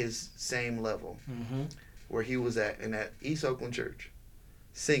in his same level where he was at in that East Oakland church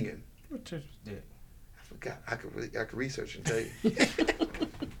singing. What church was that? I forgot. I could research and tell you.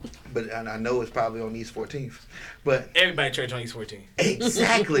 But I know it's probably on East 14th. But Everybody church on East 14.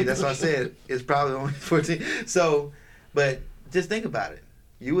 exactly, that's what I said. It's probably on East 14th. So, but just think about it.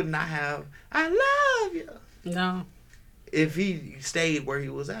 You would not have I love you No. if he stayed where he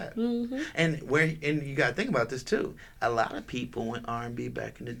was at. And you got to think about this too. A lot of people went R&B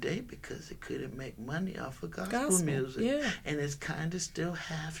back in the day because they couldn't make money off of gospel music. Yeah. And it's kind of still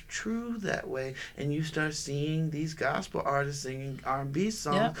half true that way. And you start seeing these gospel artists singing R&B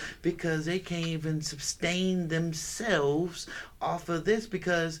songs because they can't even sustain themselves off of this,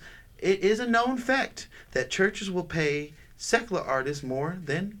 because it is a known fact that churches will pay secular artists more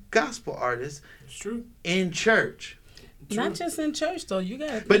than gospel artists It's true. in church. Not just in church though. You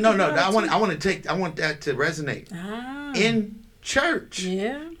got. But no, I want that to resonate. In church,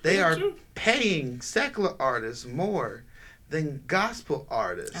 they are paying secular artists more than gospel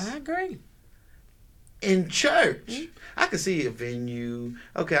artists. I agree. In church, I can see a venue.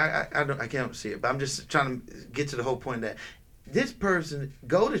 Okay, I can't see it, but I'm just trying to get to the whole point that this person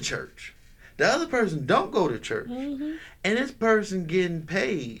go to church, the other person don't go to church, and this person getting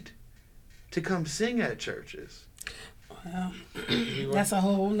paid to come sing at churches. Well, that's a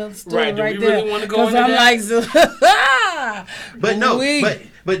whole nother story Right, do right we there. really wanna go into I'm that? like, But no, we-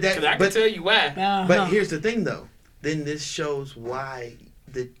 but that. Because I can But tell you why. But here's the thing, though. Then this shows why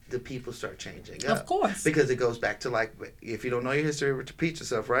the people start changing up. Of course. Because it goes back to, like, if you don't know your history, repeat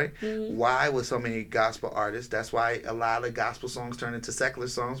yourself, right? Why with so many gospel artists? That's why a lot of gospel songs turn into secular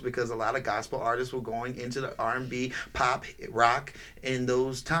songs, because a lot of gospel artists were going into the R&B, pop, rock in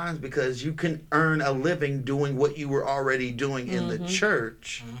those times, because you can earn a living doing what you were already doing in the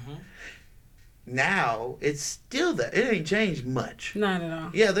church. Now, it's still that. It ain't changed much. Not at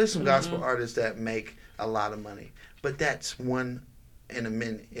all. Yeah, there's some gospel artists that make a lot of money, but that's one in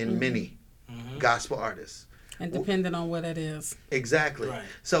many gospel artists. And depending on what it is. Exactly. Right.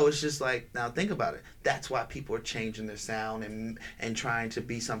 So it's just like, now think about it. That's why people are changing their sound and trying to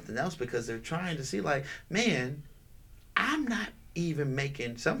be something else, because they're trying to see, like, man, I'm not even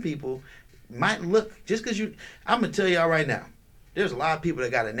making, some people might look, just because I'm going to tell y'all right now, there's a lot of people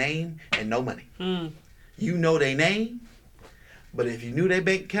that got a name and no money. You know their name, but if you knew their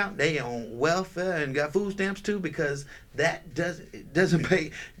bank account, they on welfare and got food stamps too, because that doesn't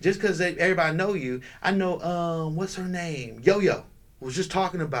pay. Just because everybody know you. I know, what's her name? Yo-Yo was just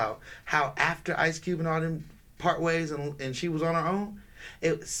talking about how after Ice Cube and all them part ways and she was on her own,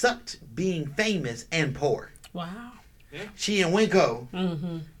 it sucked being famous and poor. Wow. She and Winco,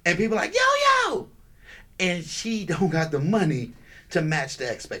 and people like Yo-Yo, and she don't got the money to match the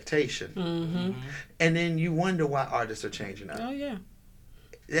expectation. And then you wonder why artists are changing up. Oh yeah.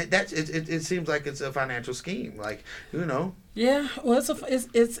 It seems like it's a financial scheme, like, you know. Yeah, well,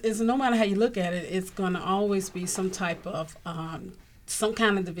 it's no matter how you look at it, it's going to always be some type of some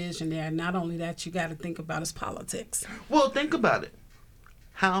kind of division there. Not only that, you got to think about is politics. Well, think about it.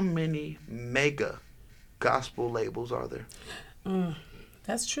 How many mega gospel labels are there?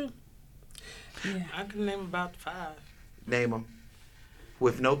 That's true. Yeah. I can name about 5. Name them.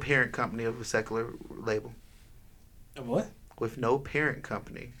 With no parent company of a secular label. What? With no parent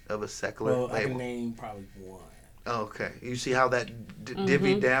company of a secular Well, I label. can name probably one. Okay. You see how that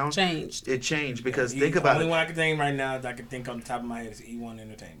divvied down? Changed. It changed because Yeah, think about The only it. one I can name right now that I can think on the top of my head is E1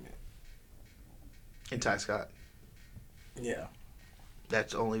 Entertainment. And Ty Scott. Yeah.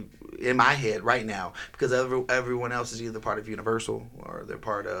 That's only in my head right now because everyone else is either part of Universal or they're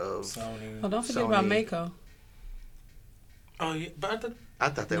part of Sony. Oh, don't forget about Sony. Mako. Oh yeah, but I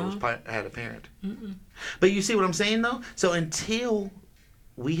thought that was No. had a parent. But you see what I'm saying though? So until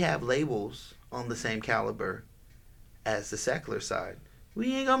we have labels on the same caliber as the secular side,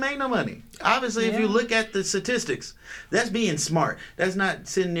 we ain't gonna make no money. Obviously, if you Yeah. look at the statistics, that's being smart. That's not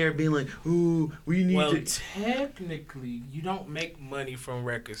sitting there being like, "Ooh, we need well, to." technically, you don't make money from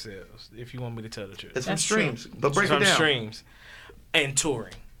record sales. If you want me to tell the truth, It's from That's true. streams. But break it from down. streams and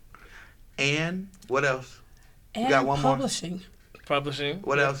touring, And what else? And got one more. publishing publishing.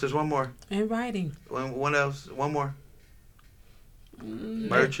 What else? There's one more. and writing. What else? One more.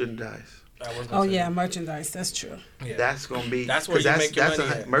 Merchandise. I was gonna Oh say yeah, that. merchandise. That's true. Yeah. That's gonna be. That's where 'cause you make your that's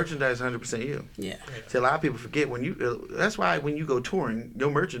money at. merchandise. 100% you. Yeah. See, a lot of people forget when you. That's why when you go touring, your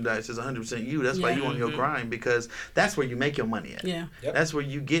merchandise is 100% you. That's why Yeah. you on your grind because that's where you make your money at. Yeah. Yep. That's where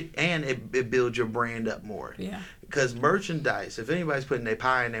you get, and it builds your brand up more. Yeah. Because merchandise, if anybody's putting their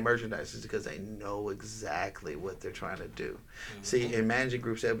pie in their merchandise, it's because they know exactly what they're trying to do. See, in managing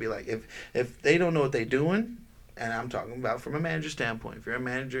groups, they'll be like, if they don't know what they're doing, and I'm talking about from a manager standpoint, if you're a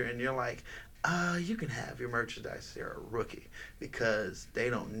manager and you're like, you can have your merchandise, they're a rookie because they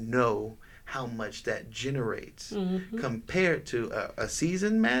don't know how much that generates compared to a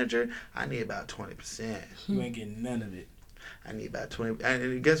seasoned manager. I need about 20%. You ain't getting none of it. I need about 20.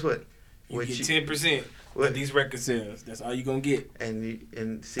 And guess what? You What get you- 10% what- of these record sales. That's all you gonna get.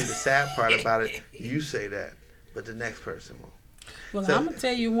 and see the sad part about it, you say that, but the next person won't. Well, So- I'm gonna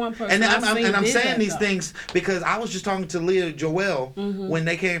tell you one person. And I've I'm seen did saying that, these though. things because I was just talking to Leah Joelle when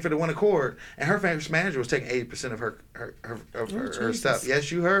they came for the One Accord, and her famous manager was taking 80% of her Jesus. stuff.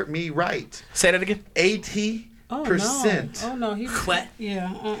 Yes, you heard me right. Say that again. 80%. Oh no, he. Clap.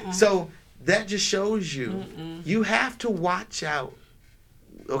 Yeah. So that just shows you you have to watch out.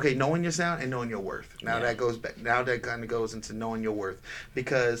 Okay, knowing your sound and knowing your worth. Now that goes back. Now that kind of goes into knowing your worth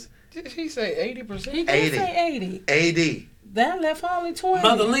because Did he say 80%? He did 80. say 80. AD. That left only 20.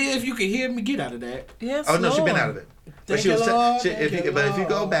 Mother Leah, if you can hear me, get out of that. Yes, Oh no, she's been Lord. out of it. But Thank she was you, Lord. if Thank you, you, but if you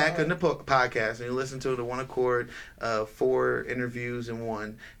go Lord. back on the podcast and you listen to the One Accord, 4 interviews in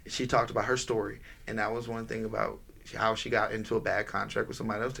one, she talked about her story, and that was one thing about how she got into a bad contract with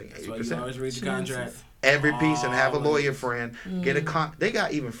somebody else taking That's why you 80%. always read the contract. Every piece, and have a lawyer Always. friend. Get a they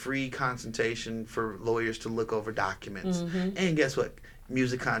got even free consultation for lawyers to look over documents. And guess what?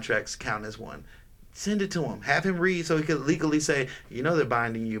 Music contracts count as one. Send it to him. Have him read so he could legally say, you know, they're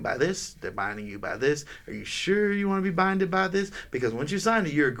binding you by this. They're binding you by this. Are you sure you want to be binded by this? Because once you sign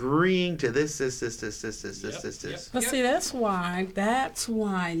it, you're agreeing to this. But see, that's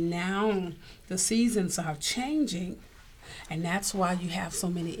why now the seasons are changing, and that's why you have so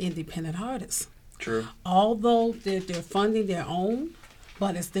many independent artists. True. Although they're funding their own,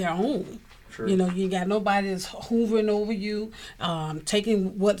 but it's their own. True. You know, you ain't got nobody that's hoovering over you,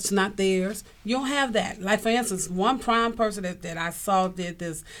 taking what's not theirs. You don't have that. Like, for instance, one prime person that I saw did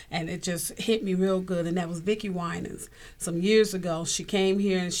this, and it just hit me real good, and that was Vicki Winans. Some years ago, she came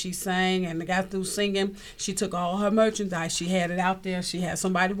here and she sang, and got through singing. She took all her merchandise. She had it out there. She had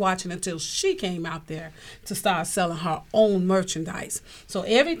somebody watching until she came out there to start selling her own merchandise. So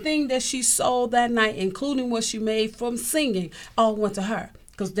everything that she sold that night, including what she made from singing, all went to her.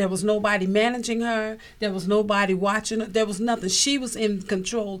 because there was nobody managing her. There was nobody watching her. There was nothing. She was in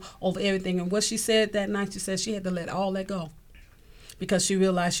control over everything. And what she said that night, she said she had to let all that go because she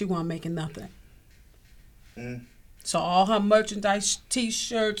realized she wasn't making nothing. So all her merchandise,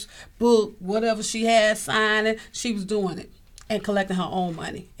 T-shirts, book, whatever she had, signing, she was doing it and collecting her own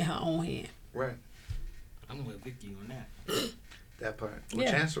money in her own hand. Right. I'm with Vicky on that. That part. Well,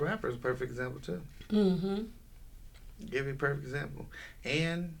 Yeah. Chance the Rapper is a perfect example too. Mm-hmm. Give you a perfect example.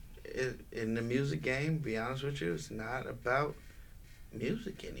 And in the music game, be honest with you, it's not about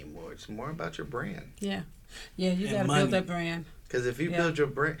music anymore. It's more about your brand. Yeah. Yeah, you And got to money. build that brand. Because if you Yeah. build your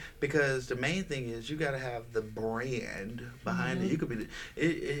brand, because the main thing is you got to have the brand behind it. You could be,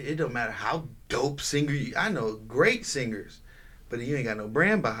 it don't matter how dope singer I know great singers, but you ain't got no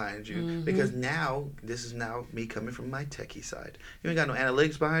brand behind you. Because now, this is now me coming from my techie side. You ain't got no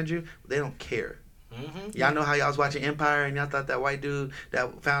analytics behind you. They don't care. Y'all know how y'all was watching Empire and y'all thought that white dude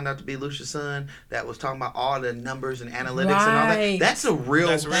that found out to be Lucia's son that was talking about all the numbers and analytics and all that. Right. That's a real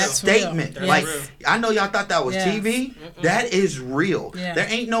That's real. statement. That's Like real. I know y'all thought that was Yes. TV. That is real. Yeah. There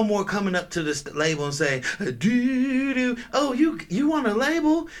ain't no more coming up to this label and say, "Doo-doo, oh you want a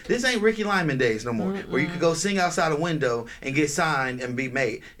label?" This ain't Ricky Lyman days no more, where you could go sing outside a window and get signed and be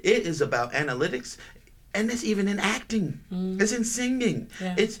made. It is about analytics. And it's even in acting. It's in singing.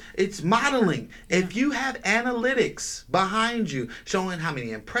 Yeah. It's modeling. If you have analytics behind you showing how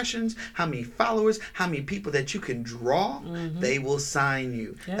many impressions, how many followers, how many people that you can draw, they will sign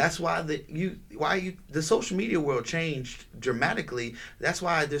you. Yeah. That's why the social media world changed dramatically. That's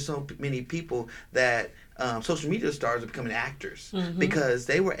why there's so many people that social media stars are becoming actors because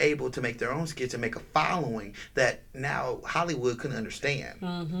they were able to make their own skits and make a following that now Hollywood couldn't understand.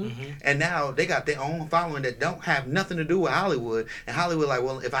 And now they got their own following that don't have nothing to do with Hollywood. And Hollywood like,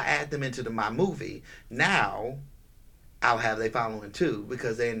 well, if I add them into my movie, now I'll have their following too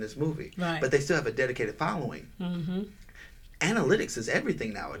because they're in this movie. Right. But they still have a dedicated following. Analytics is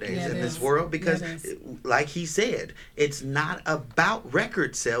everything nowadays Yeah, it in this is. world because, Yeah, it like he said, it's not about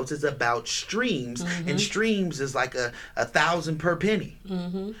record sales, it's about streams. And streams is like a 1,000 per penny.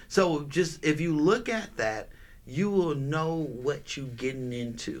 So just if you look at that, you will know what you getting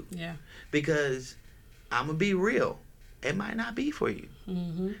into. Yeah. Because I'm going to be real. It might not be for you.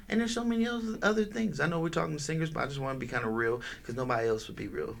 And there's so many other things. I know we're talking singers, but I just want to be kind of real because nobody else would be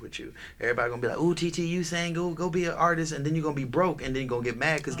real with you. Everybody going to be like, ooh, TT, you saying go be an artist, and then you're going to be broke, and then you're going to get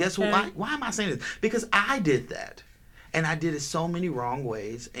mad. Because guess what? Why am I saying this? Because I did that. And I did it so many wrong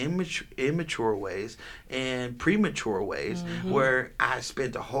ways, immature ways, and premature ways, where I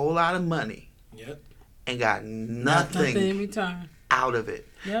spent a whole lot of money Yep. and got Nothing in nothing return. out of it.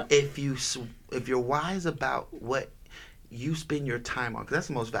 Yep. If you're wise about what you spend your time on, because that's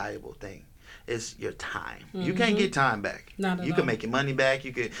the most valuable thing, is your time. You can't get time back. Not at You can all. make your money back.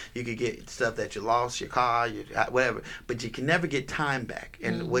 You could get stuff that you lost, your car, your whatever, but you can never get time back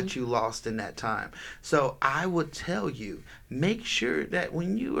and what you lost in that time. So I would tell you, make sure that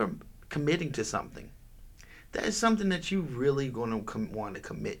when you are committing to something, that is something that you really going to want to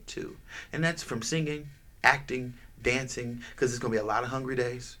commit to, and that's from singing, acting, dancing, because it's going to be a lot of hungry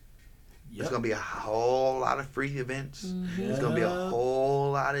days. There's going to be a whole lot of free events. There's going to be a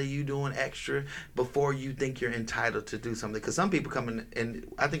whole lot of you doing extra before you think you're entitled to do something. Because some people come in, and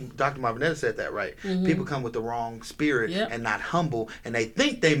I think Dr. Marvinetta said that right. People come with the wrong spirit Yep. and not humble, and they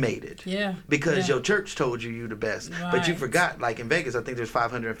think they made it. Yeah. Because Yeah. your church told you the best. But you Right. forgot, like in Vegas, I think there's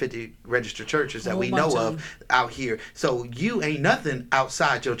 550 registered churches that Whole we know bunch of of out here. So you ain't nothing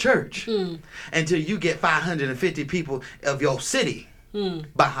outside your church until you get 550 people of your city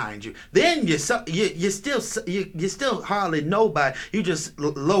behind you. Then you still hardly nobody. You just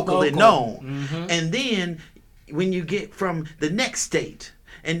locally known. And then when you get from the next state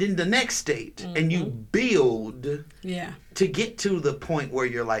and then the next state and you build Yeah. to get to the point where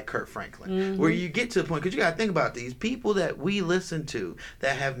you're like Kurt Franklin, where you get to the point, because you got to think about these people that we listen to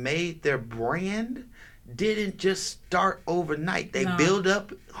that have made their brand didn't just start overnight. They No. build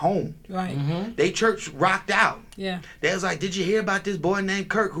up home. Right. They church rocked out. Yeah. They was like, did you hear about this boy named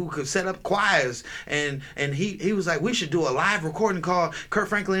Kurt who could set up choirs? And he was like, we should do a live recording called Kurt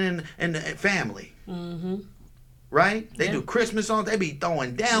Franklin and the Family. Right? They Yeah. do Christmas songs. They be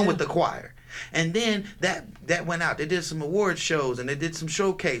throwing down Yeah. with the choir. And then that went out. They did some award shows and they did some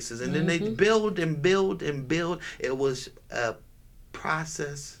showcases. And then they build and build and build. It was a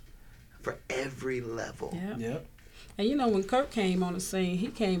process for every level. Yeah. Yep. And you know, when Kurt came on the scene, he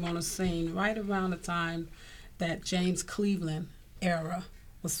came on the scene right around the time that James Cleveland era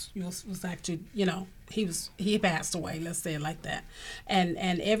was actually, you know, he passed away, let's say it like that. And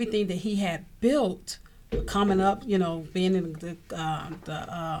everything that he had built coming up, you know, being in the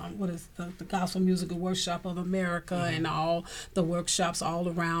Gospel Musical Workshop of America and all the workshops all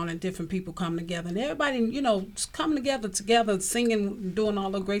around, and different people coming together, and everybody, you know, just coming together, singing, doing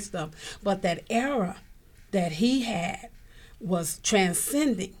all the great stuff. But that era that he had was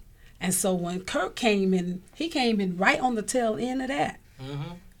transcending. And so when Kirk came in, he came in right on the tail end of that.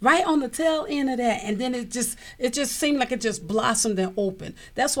 Right on the tail end of that. And then it just seemed like it just blossomed and opened.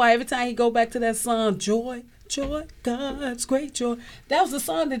 That's why every time he go back to that song, Joy, Joy, God's Great Joy, that was the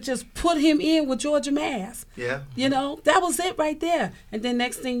song that just put him in with Georgia Mass. Yeah. You know, that was it right there. And then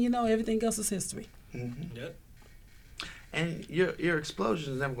next thing you know, everything else is history. Mm-hmm. Yep. And your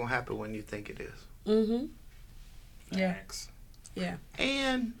explosion is never going to happen when you think it is. Mm-hmm. Yeah. Facts. Yeah.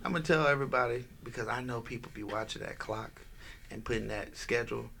 And I'm going to tell everybody, because I know people be watching that clock and putting that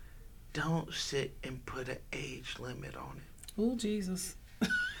schedule, don't sit and put an age limit on it. Oh, Jesus.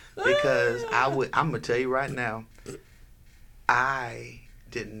 Because I'm going to tell you right now, I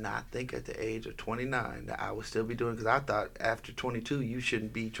did not think at the age of 29 that I would still be doing, because I thought after 22 you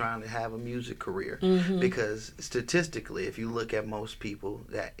shouldn't be trying to have a music career. Because statistically, if you look at most people,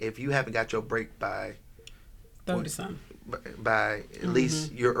 that if you haven't got your break by 30-something. by at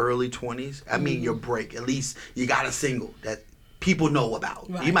least your early 20s, I mean your break, at least you got a single that people know about.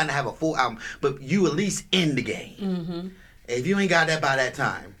 Right. You might not have a full album, but you at least in the game. If you ain't got that by that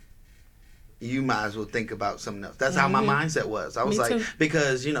time, you might as well think about something else. That's how my mindset was. I was Me like, too.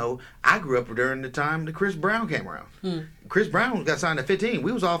 because, you know, I grew up during the time that Chris Brown came around. Chris Brown got signed at 15.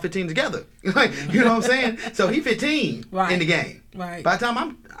 We was all 15 together. Like, you know what I'm saying? So he 15 Right. in the game. Right. By the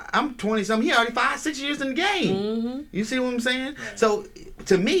time I'm 20 something, he already 5-6 years in the game. You see what I'm saying? Right. So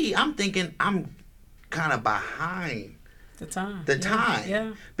to me, I'm thinking I'm kind of behind The time. the Yeah. time.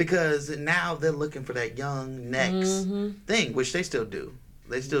 Yeah. Because now they're looking for that young next thing, which they still do.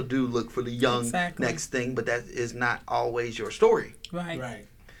 They still do look for the young Exactly. next thing, but that is not always your story. Right. Right.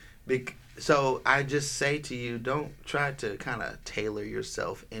 So I just say to you, don't try to kind of tailor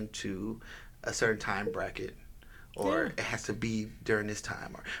yourself into a certain time bracket, or it has to be during this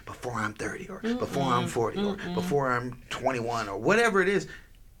time, or before I'm 30, or before I'm 40, or before I'm 21, or whatever it is.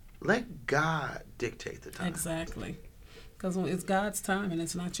 Let God dictate the time. Exactly. Because it's God's time and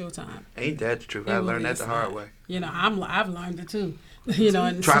it's not your time. Ain't that the truth? It I really learned that is the hard not. way. You know, I've learned it too. You know,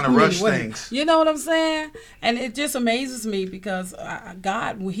 in Trying so to many rush ways. things. You know what I'm saying? And it just amazes me because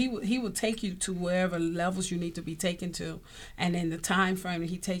God, he will take you to wherever levels you need to be taken to, and in the time frame that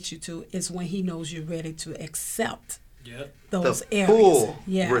He takes you to is when He knows you're ready to accept Yep. those The areas. full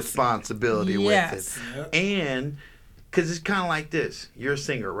Yes. responsibility Yes. with it. Yep. And because it's kind of like this. You're a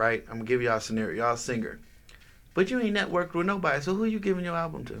singer, right? I'm going to give y'all a scenario. Y'all a singer. But you ain't networked with nobody. So who you giving your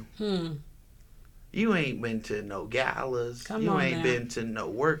album to? You ain't been to no galas. Come you on ain't now. been to no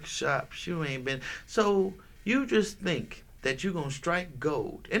workshops. You ain't been. So you just think that you're going to strike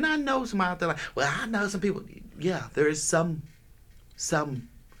gold. And I know some out there like, well, I know some people. Yeah, there is some.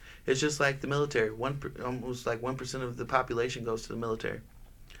 It's just like the military. Almost like 1% of the population goes to the military.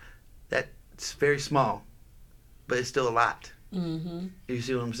 That's very small, but it's still a lot. Mm-hmm. You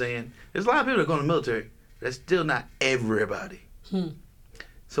see what I'm saying? There's a lot of people that go in the military. That's still not everybody.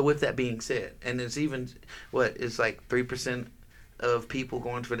 So with that being said, and it's even, it's like 3% of people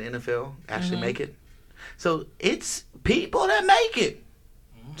going for the NFL actually make it. So it's people that make it.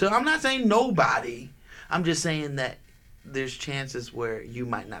 So I'm not saying nobody. I'm just saying that there's chances where you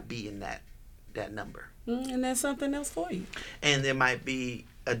might not be in that number. And there's something else for you. And there might be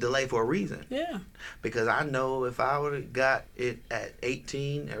a delay for a reason. Yeah. Because I know if I would have got it at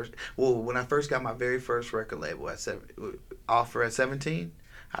 18, when I first got my very first record label offer at 17,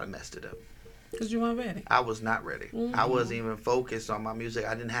 I'd have messed it up. Because you weren't ready. I was not ready. I wasn't even focused on my music.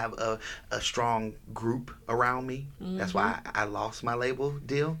 I didn't have a strong group around me. That's why I lost my label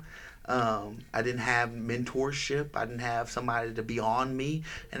deal. I didn't have mentorship. I didn't have somebody to be on me.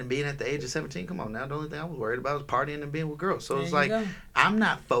 And being at the age of 17, come on now, the only thing I was worried about was partying and being with girls. So it's There like, you go. I'm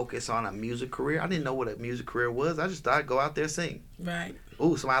not focused on a music career. I didn't know what a music career was. I just thought I'd go out there sing. Right.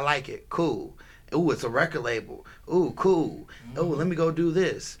 Ooh, somebody like it. Cool. Ooh, it's a record label. Ooh, cool. Ooh, let me go do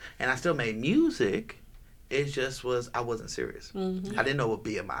this. And I still made music. It just was, I wasn't serious. I didn't know what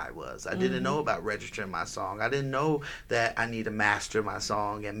BMI was. I didn't know about registering my song. I didn't know that I need to master my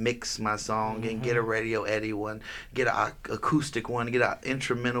song and mix my song and get a Radio Eddy one, get an acoustic one, get an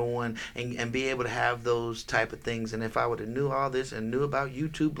instrumental one, and be able to have those type of things. And if I would have knew all this and knew about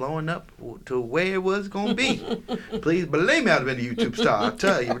YouTube blowing up to where it was going to be, please believe me, I'd have been a YouTube star. I'll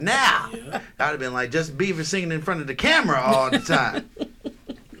tell you now. I'd have been like Justin Bieber singing in front of the camera all the time.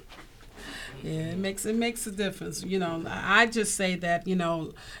 Yeah, it makes a difference. You know, I just say that, you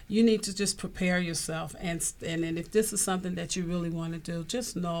know, you need to just prepare yourself, and if this is something that you really want to do,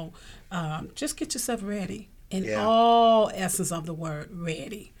 just know, just get yourself ready in all essence of the word,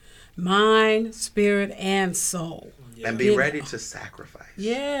 ready, mind, spirit, and soul, and be ready to sacrifice.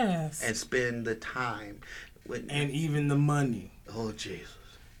 Yes, and spend the time and even the money. Oh Jesus.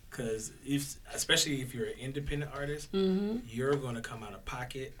 Because especially if you're an independent artist, you're going to come out of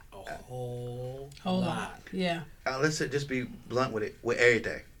pocket a whole lot. Yeah. Let's just be blunt with it. With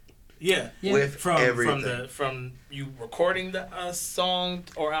everything. Yeah. With everything. From you recording the song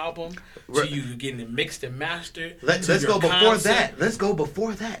or album to you getting it mixed and mastered. Let's go before that. Let's go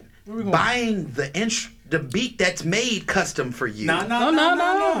before that. Buying the beat that's made custom for you.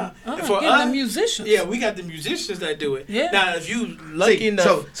 No. For us, the musicians. Yeah, we got the musicians that do it. Yeah. Now, if you lucky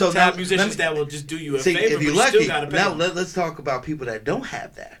enough to have musicians that will just do you a favor, if you're but lucky, you still gotta pay them. let's talk about people that don't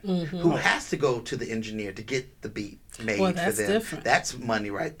have that. Who has to go to the engineer to get the beat made for them. Different. That's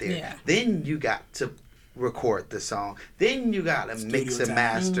money right there. Yeah. Then you got to record the song. Then you gotta mix and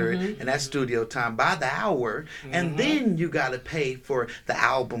master it, and that's studio time by the hour. And then you gotta pay for the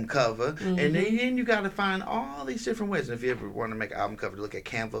album cover, and then you gotta find all these different ways. And if you ever want to make an album cover, look at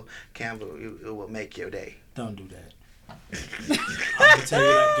Canva. Canva, it will make your day. Don't do that. I'm gonna tell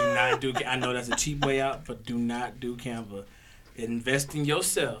you, like, do not do. I know that's a cheap way out, but do not do Canva. Invest in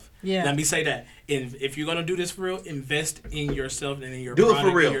yourself. Yeah. Let me say that. If you're gonna do this for real, invest in yourself and in your Do product.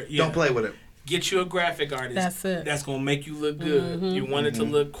 it for real. Don't play with it. Get you a graphic artist. That's it. That's gonna make you look good. You want it to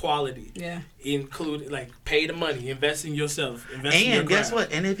look quality. Yeah. Include, like, pay the money. Invest in yourself. Invest in your And guess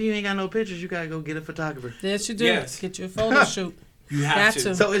craft. what? And if you ain't got no pictures, you gotta go get a photographer. Yes, you do. Yes. Get your photo shoot. You have Got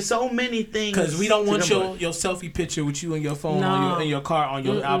to. So it's so many things. Because we don't want to come your selfie picture with you and your phone No. in your car on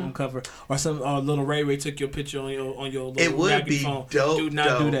your album cover, or some little Ray took your picture on your little It would raggedy be phone. dope. Do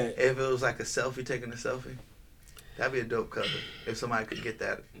not do that. If it was like a selfie taking a selfie. That'd be a dope cover. If somebody could get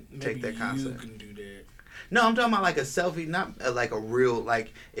that, take that concept. You can do that. No, I'm talking about like a selfie, not like a real,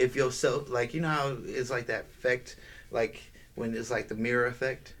 like if yourself, like, you know how it's like that effect, like when it's like the mirror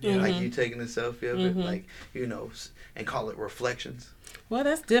effect, like you taking a selfie of it, like, you know, and call it reflections. Well,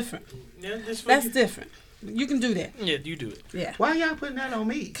 that's different. Yeah, That's different. You can do that. Yeah, you do it. Yeah. Why y'all putting that on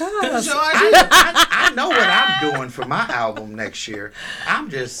me? Cause I know what I'm doing for my album next year. I'm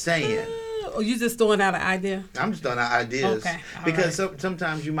just saying. Oh, you just throwing out an idea? I'm just throwing out ideas. Okay, all because right.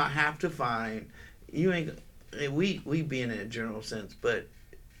 sometimes you might have to find, you ain't, we being in a general sense, but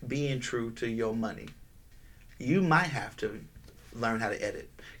being true to your money. You might have to learn how to edit.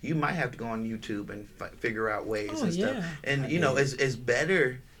 You might have to go on YouTube and figure out ways and stuff. Yeah. And, you know, it's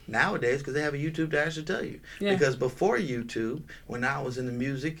better nowadays because they have a YouTube to actually tell you. Yeah. Because before YouTube, when I was in the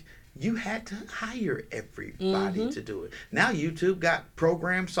music, you had to hire everybody to do it. Now YouTube got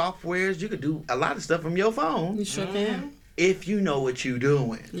program softwares. You could do a lot of stuff from your phone You sure can. if you know what you're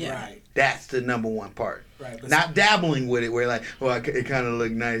doing. Yeah. Right. That's the number one part. Right. But Not dabbling with it where like, well, it kind of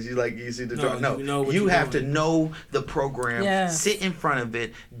look nice. You see the No, draw. No, you know what you you're have doing. to know the program. Yes. Sit in front of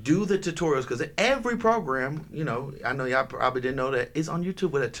it. Do the tutorials because every program, you know, I know y'all probably didn't know that, is on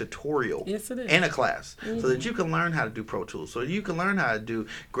YouTube with a tutorial. Yes, it is. And a class, so that you can learn how to do Pro Tools, so you can learn how to do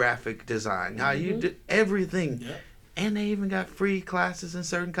graphic design, how you do everything. Yeah. And they even got free classes in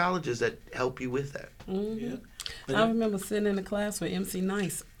certain colleges that help you with that. Yeah. But I remember sitting in a class with MC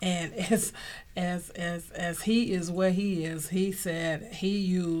Nice, and as he is where he is, he said he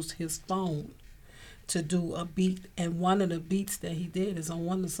used his phone to do a beat, and one of the beats that he did is on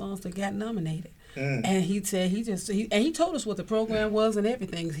one of the songs that got nominated. And he said he told us what the program was and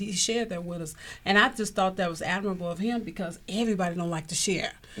everything. He shared that with us, and I just thought that was admirable of him because everybody don't like to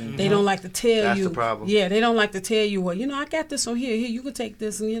share. They don't like to tell That's you. the problem. Yeah, they don't like to tell you, well, you know, I got this on here. Here, you can take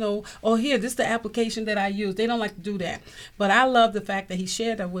this, and you know, or here, this is the application that I use. They don't like to do that, but I love the fact that he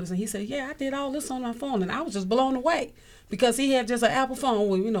shared that with us, and he said, yeah, I did all this on my phone, and I was just blown away. Because he had just an Apple phone,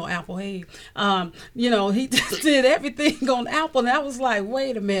 well, you know, Apple, hey, you know, he just did everything on Apple, and I was like,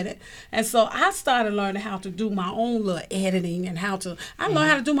 wait a minute. And so I started learning how to do my own little editing and I learned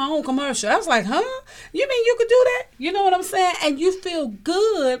how to do my own commercial. I was like, huh? You mean you could do that? You know what I'm saying? And you feel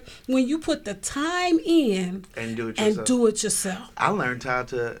good when you put the time in And do it and yourself. do it yourself. I learned how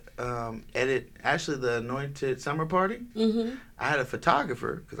to edit actually the Anointed Summer Party. I had a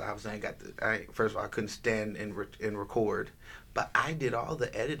photographer because I was saying first of all I couldn't stand and record, but I did all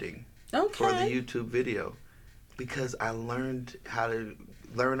the editing for the Okay. YouTube video because I learned how to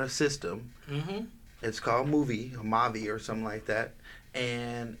learn a system. It's called Mavi or something like that,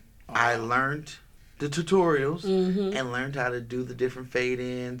 and I learned the tutorials and learned how to do the different fade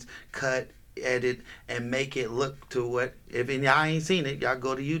ins, cut, edit and make it look to what, if y'all ain't seen it, y'all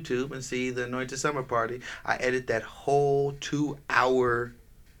go to YouTube and see the Anointed Summer Party. I edit that whole 2-hour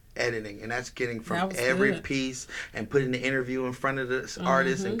editing, and that's getting That from was every good. piece and putting the interview in front of the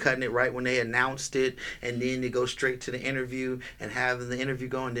artist and cutting it right when they announced it, and then to go straight to the interview and having the interview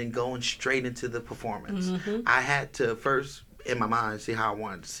go and then going straight into the performance. I had to first in my mind see how I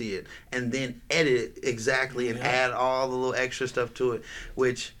wanted to see it, and then edit it exactly and add all the little extra stuff to it,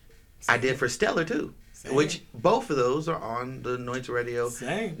 which I did for Stellar too. Same. Which both of those are on the Anointed Radio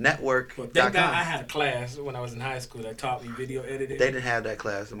Same. Network. Well, thank God I had a class when I was in high school that taught me video editing. They didn't have that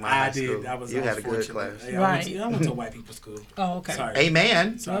class in my I high did. school. I was. You I had was a good fortunate. class. Yeah, I went to a white people's school. Oh, okay. Sorry.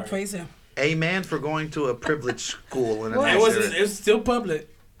 Amen. Sorry. Well, praise him. Amen for going to a privileged school in a Well, nice It was. area. It was still public,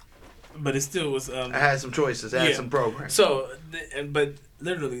 but it still was. I had some choices. I had Yeah. some programs. So, but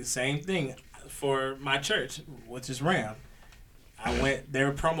literally same thing for my church, which is Ram. I went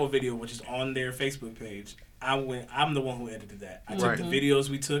their promo video, which is on their Facebook page. I'm the one who edited that. I took Right. the videos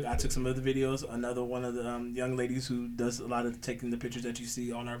we took. I took some of the videos. Another one of the young ladies who does a lot of taking the pictures that you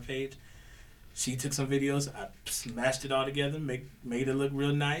see on our page. She took some videos. I smashed it all together, made it look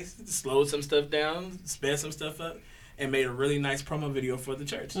real nice. Slowed some stuff down, sped some stuff up, and made a really nice promo video for the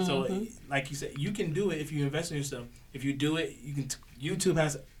church. So, like you said, you can do it if you invest in yourself. If you do it, you can. YouTube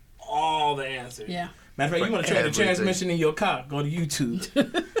has all the answers. Yeah. Matter of fact, you want to trade the Everything. transmission in your car? Go to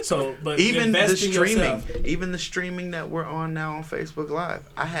YouTube. So, but Even the invest in streaming, yourself. even the streaming that we're on now on Facebook Live,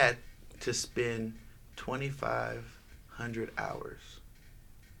 I had to spend 2,500 hours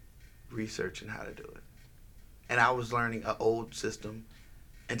researching how to do it, and I was learning an old system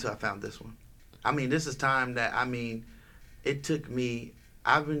until I found this one. I mean, this is time that it took me.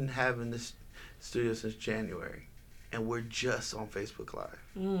 I've been having this studio since January, and we're just on Facebook Live.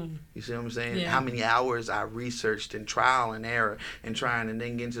 You see what I'm saying? Yeah. How many hours I researched and trial and error and trying, and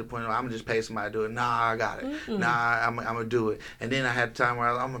then getting to the point where I'm gonna just pay somebody to do it. Nah, I got it. Nah, I'm gonna do it. And then I had time where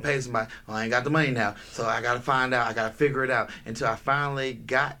I'm gonna pay somebody. Well, I ain't got the money now, so I gotta find out. I gotta figure it out until I finally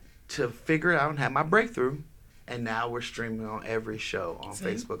got to figure it out and have my breakthrough. And now we're streaming on every show on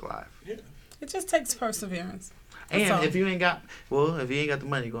Facebook Live. It just takes perseverance. That's And all. if you ain't got the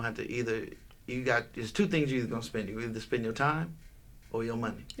money, you're gonna have to there's two things you're either gonna spend. You either spend your time or your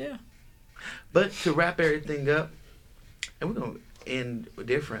money. Yeah. But to wrap everything up, and we're gonna end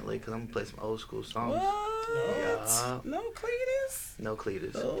differently because I'm gonna play some old school songs. What? Yeah. No Cletus? No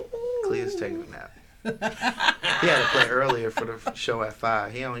Cletus. Oh. Cletus taking a nap. He had to play earlier for the show at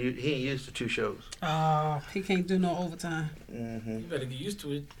 5. He ain't used to 2 shows. Oh, he can't do no overtime. Mm-hmm. You better get used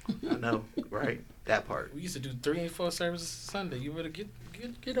to it. I know, right? That part. We used to do 3 and 4 services Sunday. You better get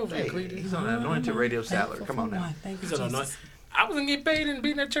over Hey, it, Cletus. he's on an anointed radio salary. Thankful Come on for now. one. Thank you, He's on Jesus. anointed. I wasn't getting paid and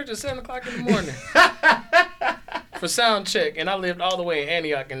being at church at 7 o'clock in the morning for sound check, and I lived all the way in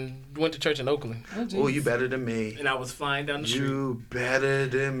Antioch and went to church in Oakland, Oh, Oh, you Jesus. better than me. and I was flying down the street. You better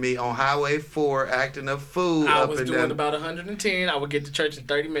than me. On Highway 4, acting a fool I up was and doing down. about 110. I would get to church in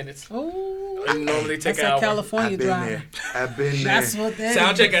 30 minutes. Oh, I normally take that's an that hour. California I've been drive. there. I've been there. That's what that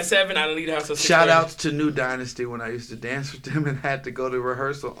Sound is. check at 7. I leave the house at 6. Shout outs to New Dynasty when I used to dance with them and had to go to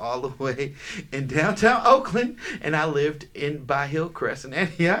rehearsal all the way in downtown Oakland, and I lived by Hillcrest in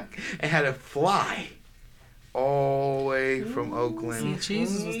Antioch and had to fly all the way from See, Oakland.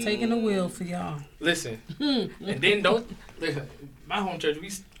 Jesus was taking the wheel for y'all. Listen, and then don't listen. My home church,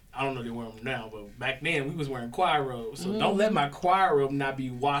 I don't know if they wear them now, but back then we was wearing choir robes. So don't let my choir robe not be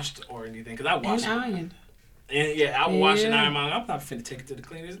washed or anything, because I And washed it. iron. And yeah, I would wash and Yeah. iron mine. I'm not finna take it to the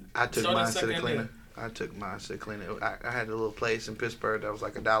cleaners. I took Throw that mine to sucker the in cleaner. I had a little place in Pittsburgh that was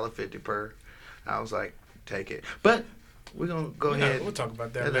like $1.50 per. I was like, take it. But we're gonna go there. ahead. We'll talk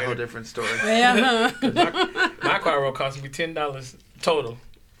about that That's a whole later. different story. Yeah, My choir robe cost me $10 total.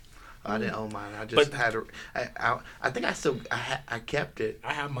 I didn't own mine. I just But- had a. I think I kept it.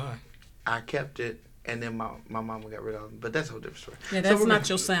 I have mine. I kept it, and then my mama got rid of it. But that's a whole different story. Yeah, So that's we're not gonna-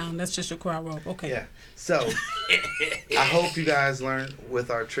 your sound. That's just your choir robe. Okay. Yeah. So I hope you guys learned with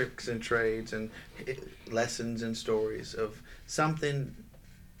our tricks and trades and lessons and stories of something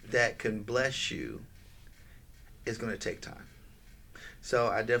that can bless you is going to take time. So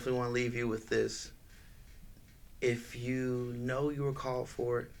I definitely want to leave you with this. If you know you were called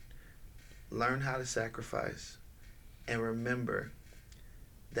for it, learn how to sacrifice, and remember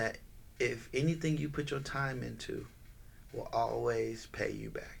that if anything you put your time into will always pay you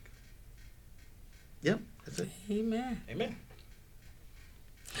back. Yep, that's it. Amen. Amen.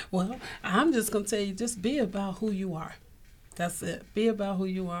 Well, I'm just going to tell you, just be about who you are. That's it. Be about who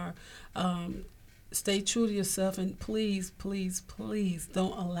you are. Stay true to yourself, and please, please, please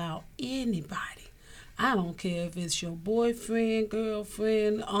don't allow anybody I don't care if it's your boyfriend,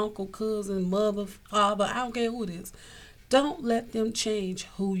 girlfriend, uncle, cousin, mother, father. I don't care who it is. Don't let them change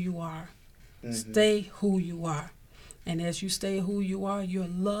who you are. Stay who you are. And as you stay who you are, you'll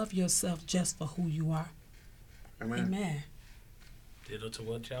love yourself just for who you are. Amen. Ditto to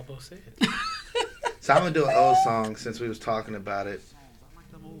what y'all both said. So I'm gonna do an old song since we was talking about it.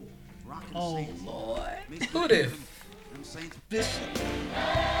 Oh, Lord. Who did?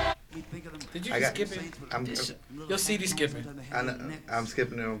 Did you I got- skip it? I'm, Your CD skipping. I'm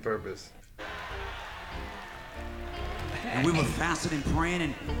skipping it on purpose. And we were fasting and praying,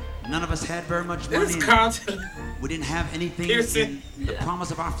 and none of us had very much This money. is Carlton. We didn't have anything Pearson. in the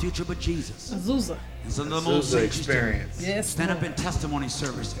promise of our future but Jesus. Azusa. And so the This old was the saints used to experience. Yes. stand up in testimony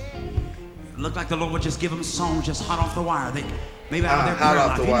service. It looked like the Lord would just give them songs just hot off the wire. They maybe out of their hot prayer off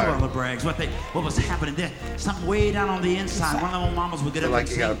life. the You know wire. Brother Braggs, what was happening there? Something way down on the inside. One of the old mamas would get Feel up like and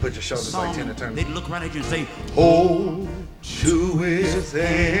you sing gotta put your shoulders a song. like Tina Turner. They'd look right at you and say, Hold to his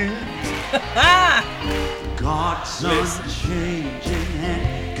hand. God's unchanging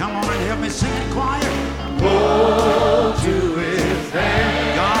hand. Come on and help me sing it, choir. Hold to his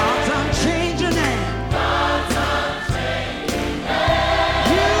hand. God's unchanging hand. God's unchanging hand.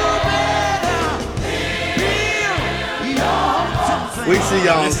 You better feel your something. We see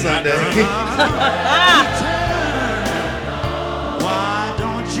y'all on Sunday. Why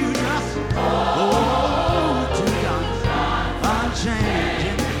don't you just hold to God's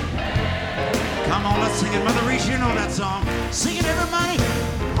unchanging? Come on, let's sing it. Mother Reese, you know that song. Sing it, everybody.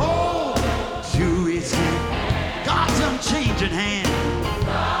 Hold to his hand. God's unchanging hand.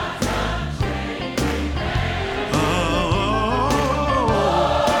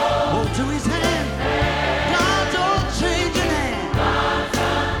 Hold to his hand. God's unchanging hand.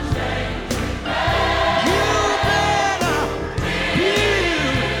 You better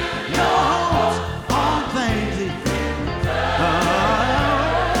build your hopes on things.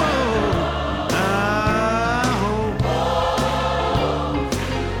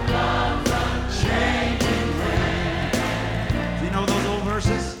 Changing hand. Do you know those old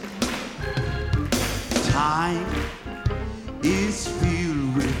verses? Time is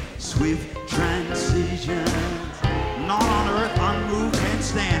filled with swift transitions. Not on earth unmoved can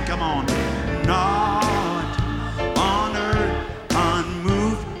stand. Come on. Not on earth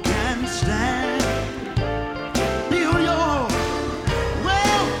unmoved can stand. Build your,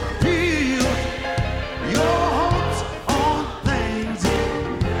 well, build your hopes on things.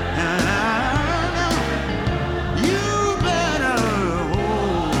 You better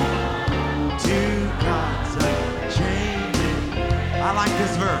hold to God's unchanging. I like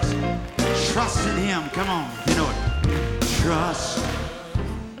this verse. Trust in him. Come on, you know it. Trust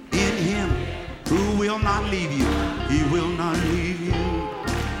in him who will not leave you. He will not leave you.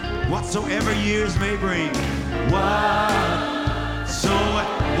 Whatsoever years may bring.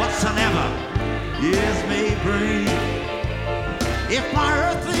 Whatsoever years may bring. If my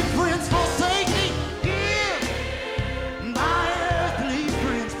earthly friend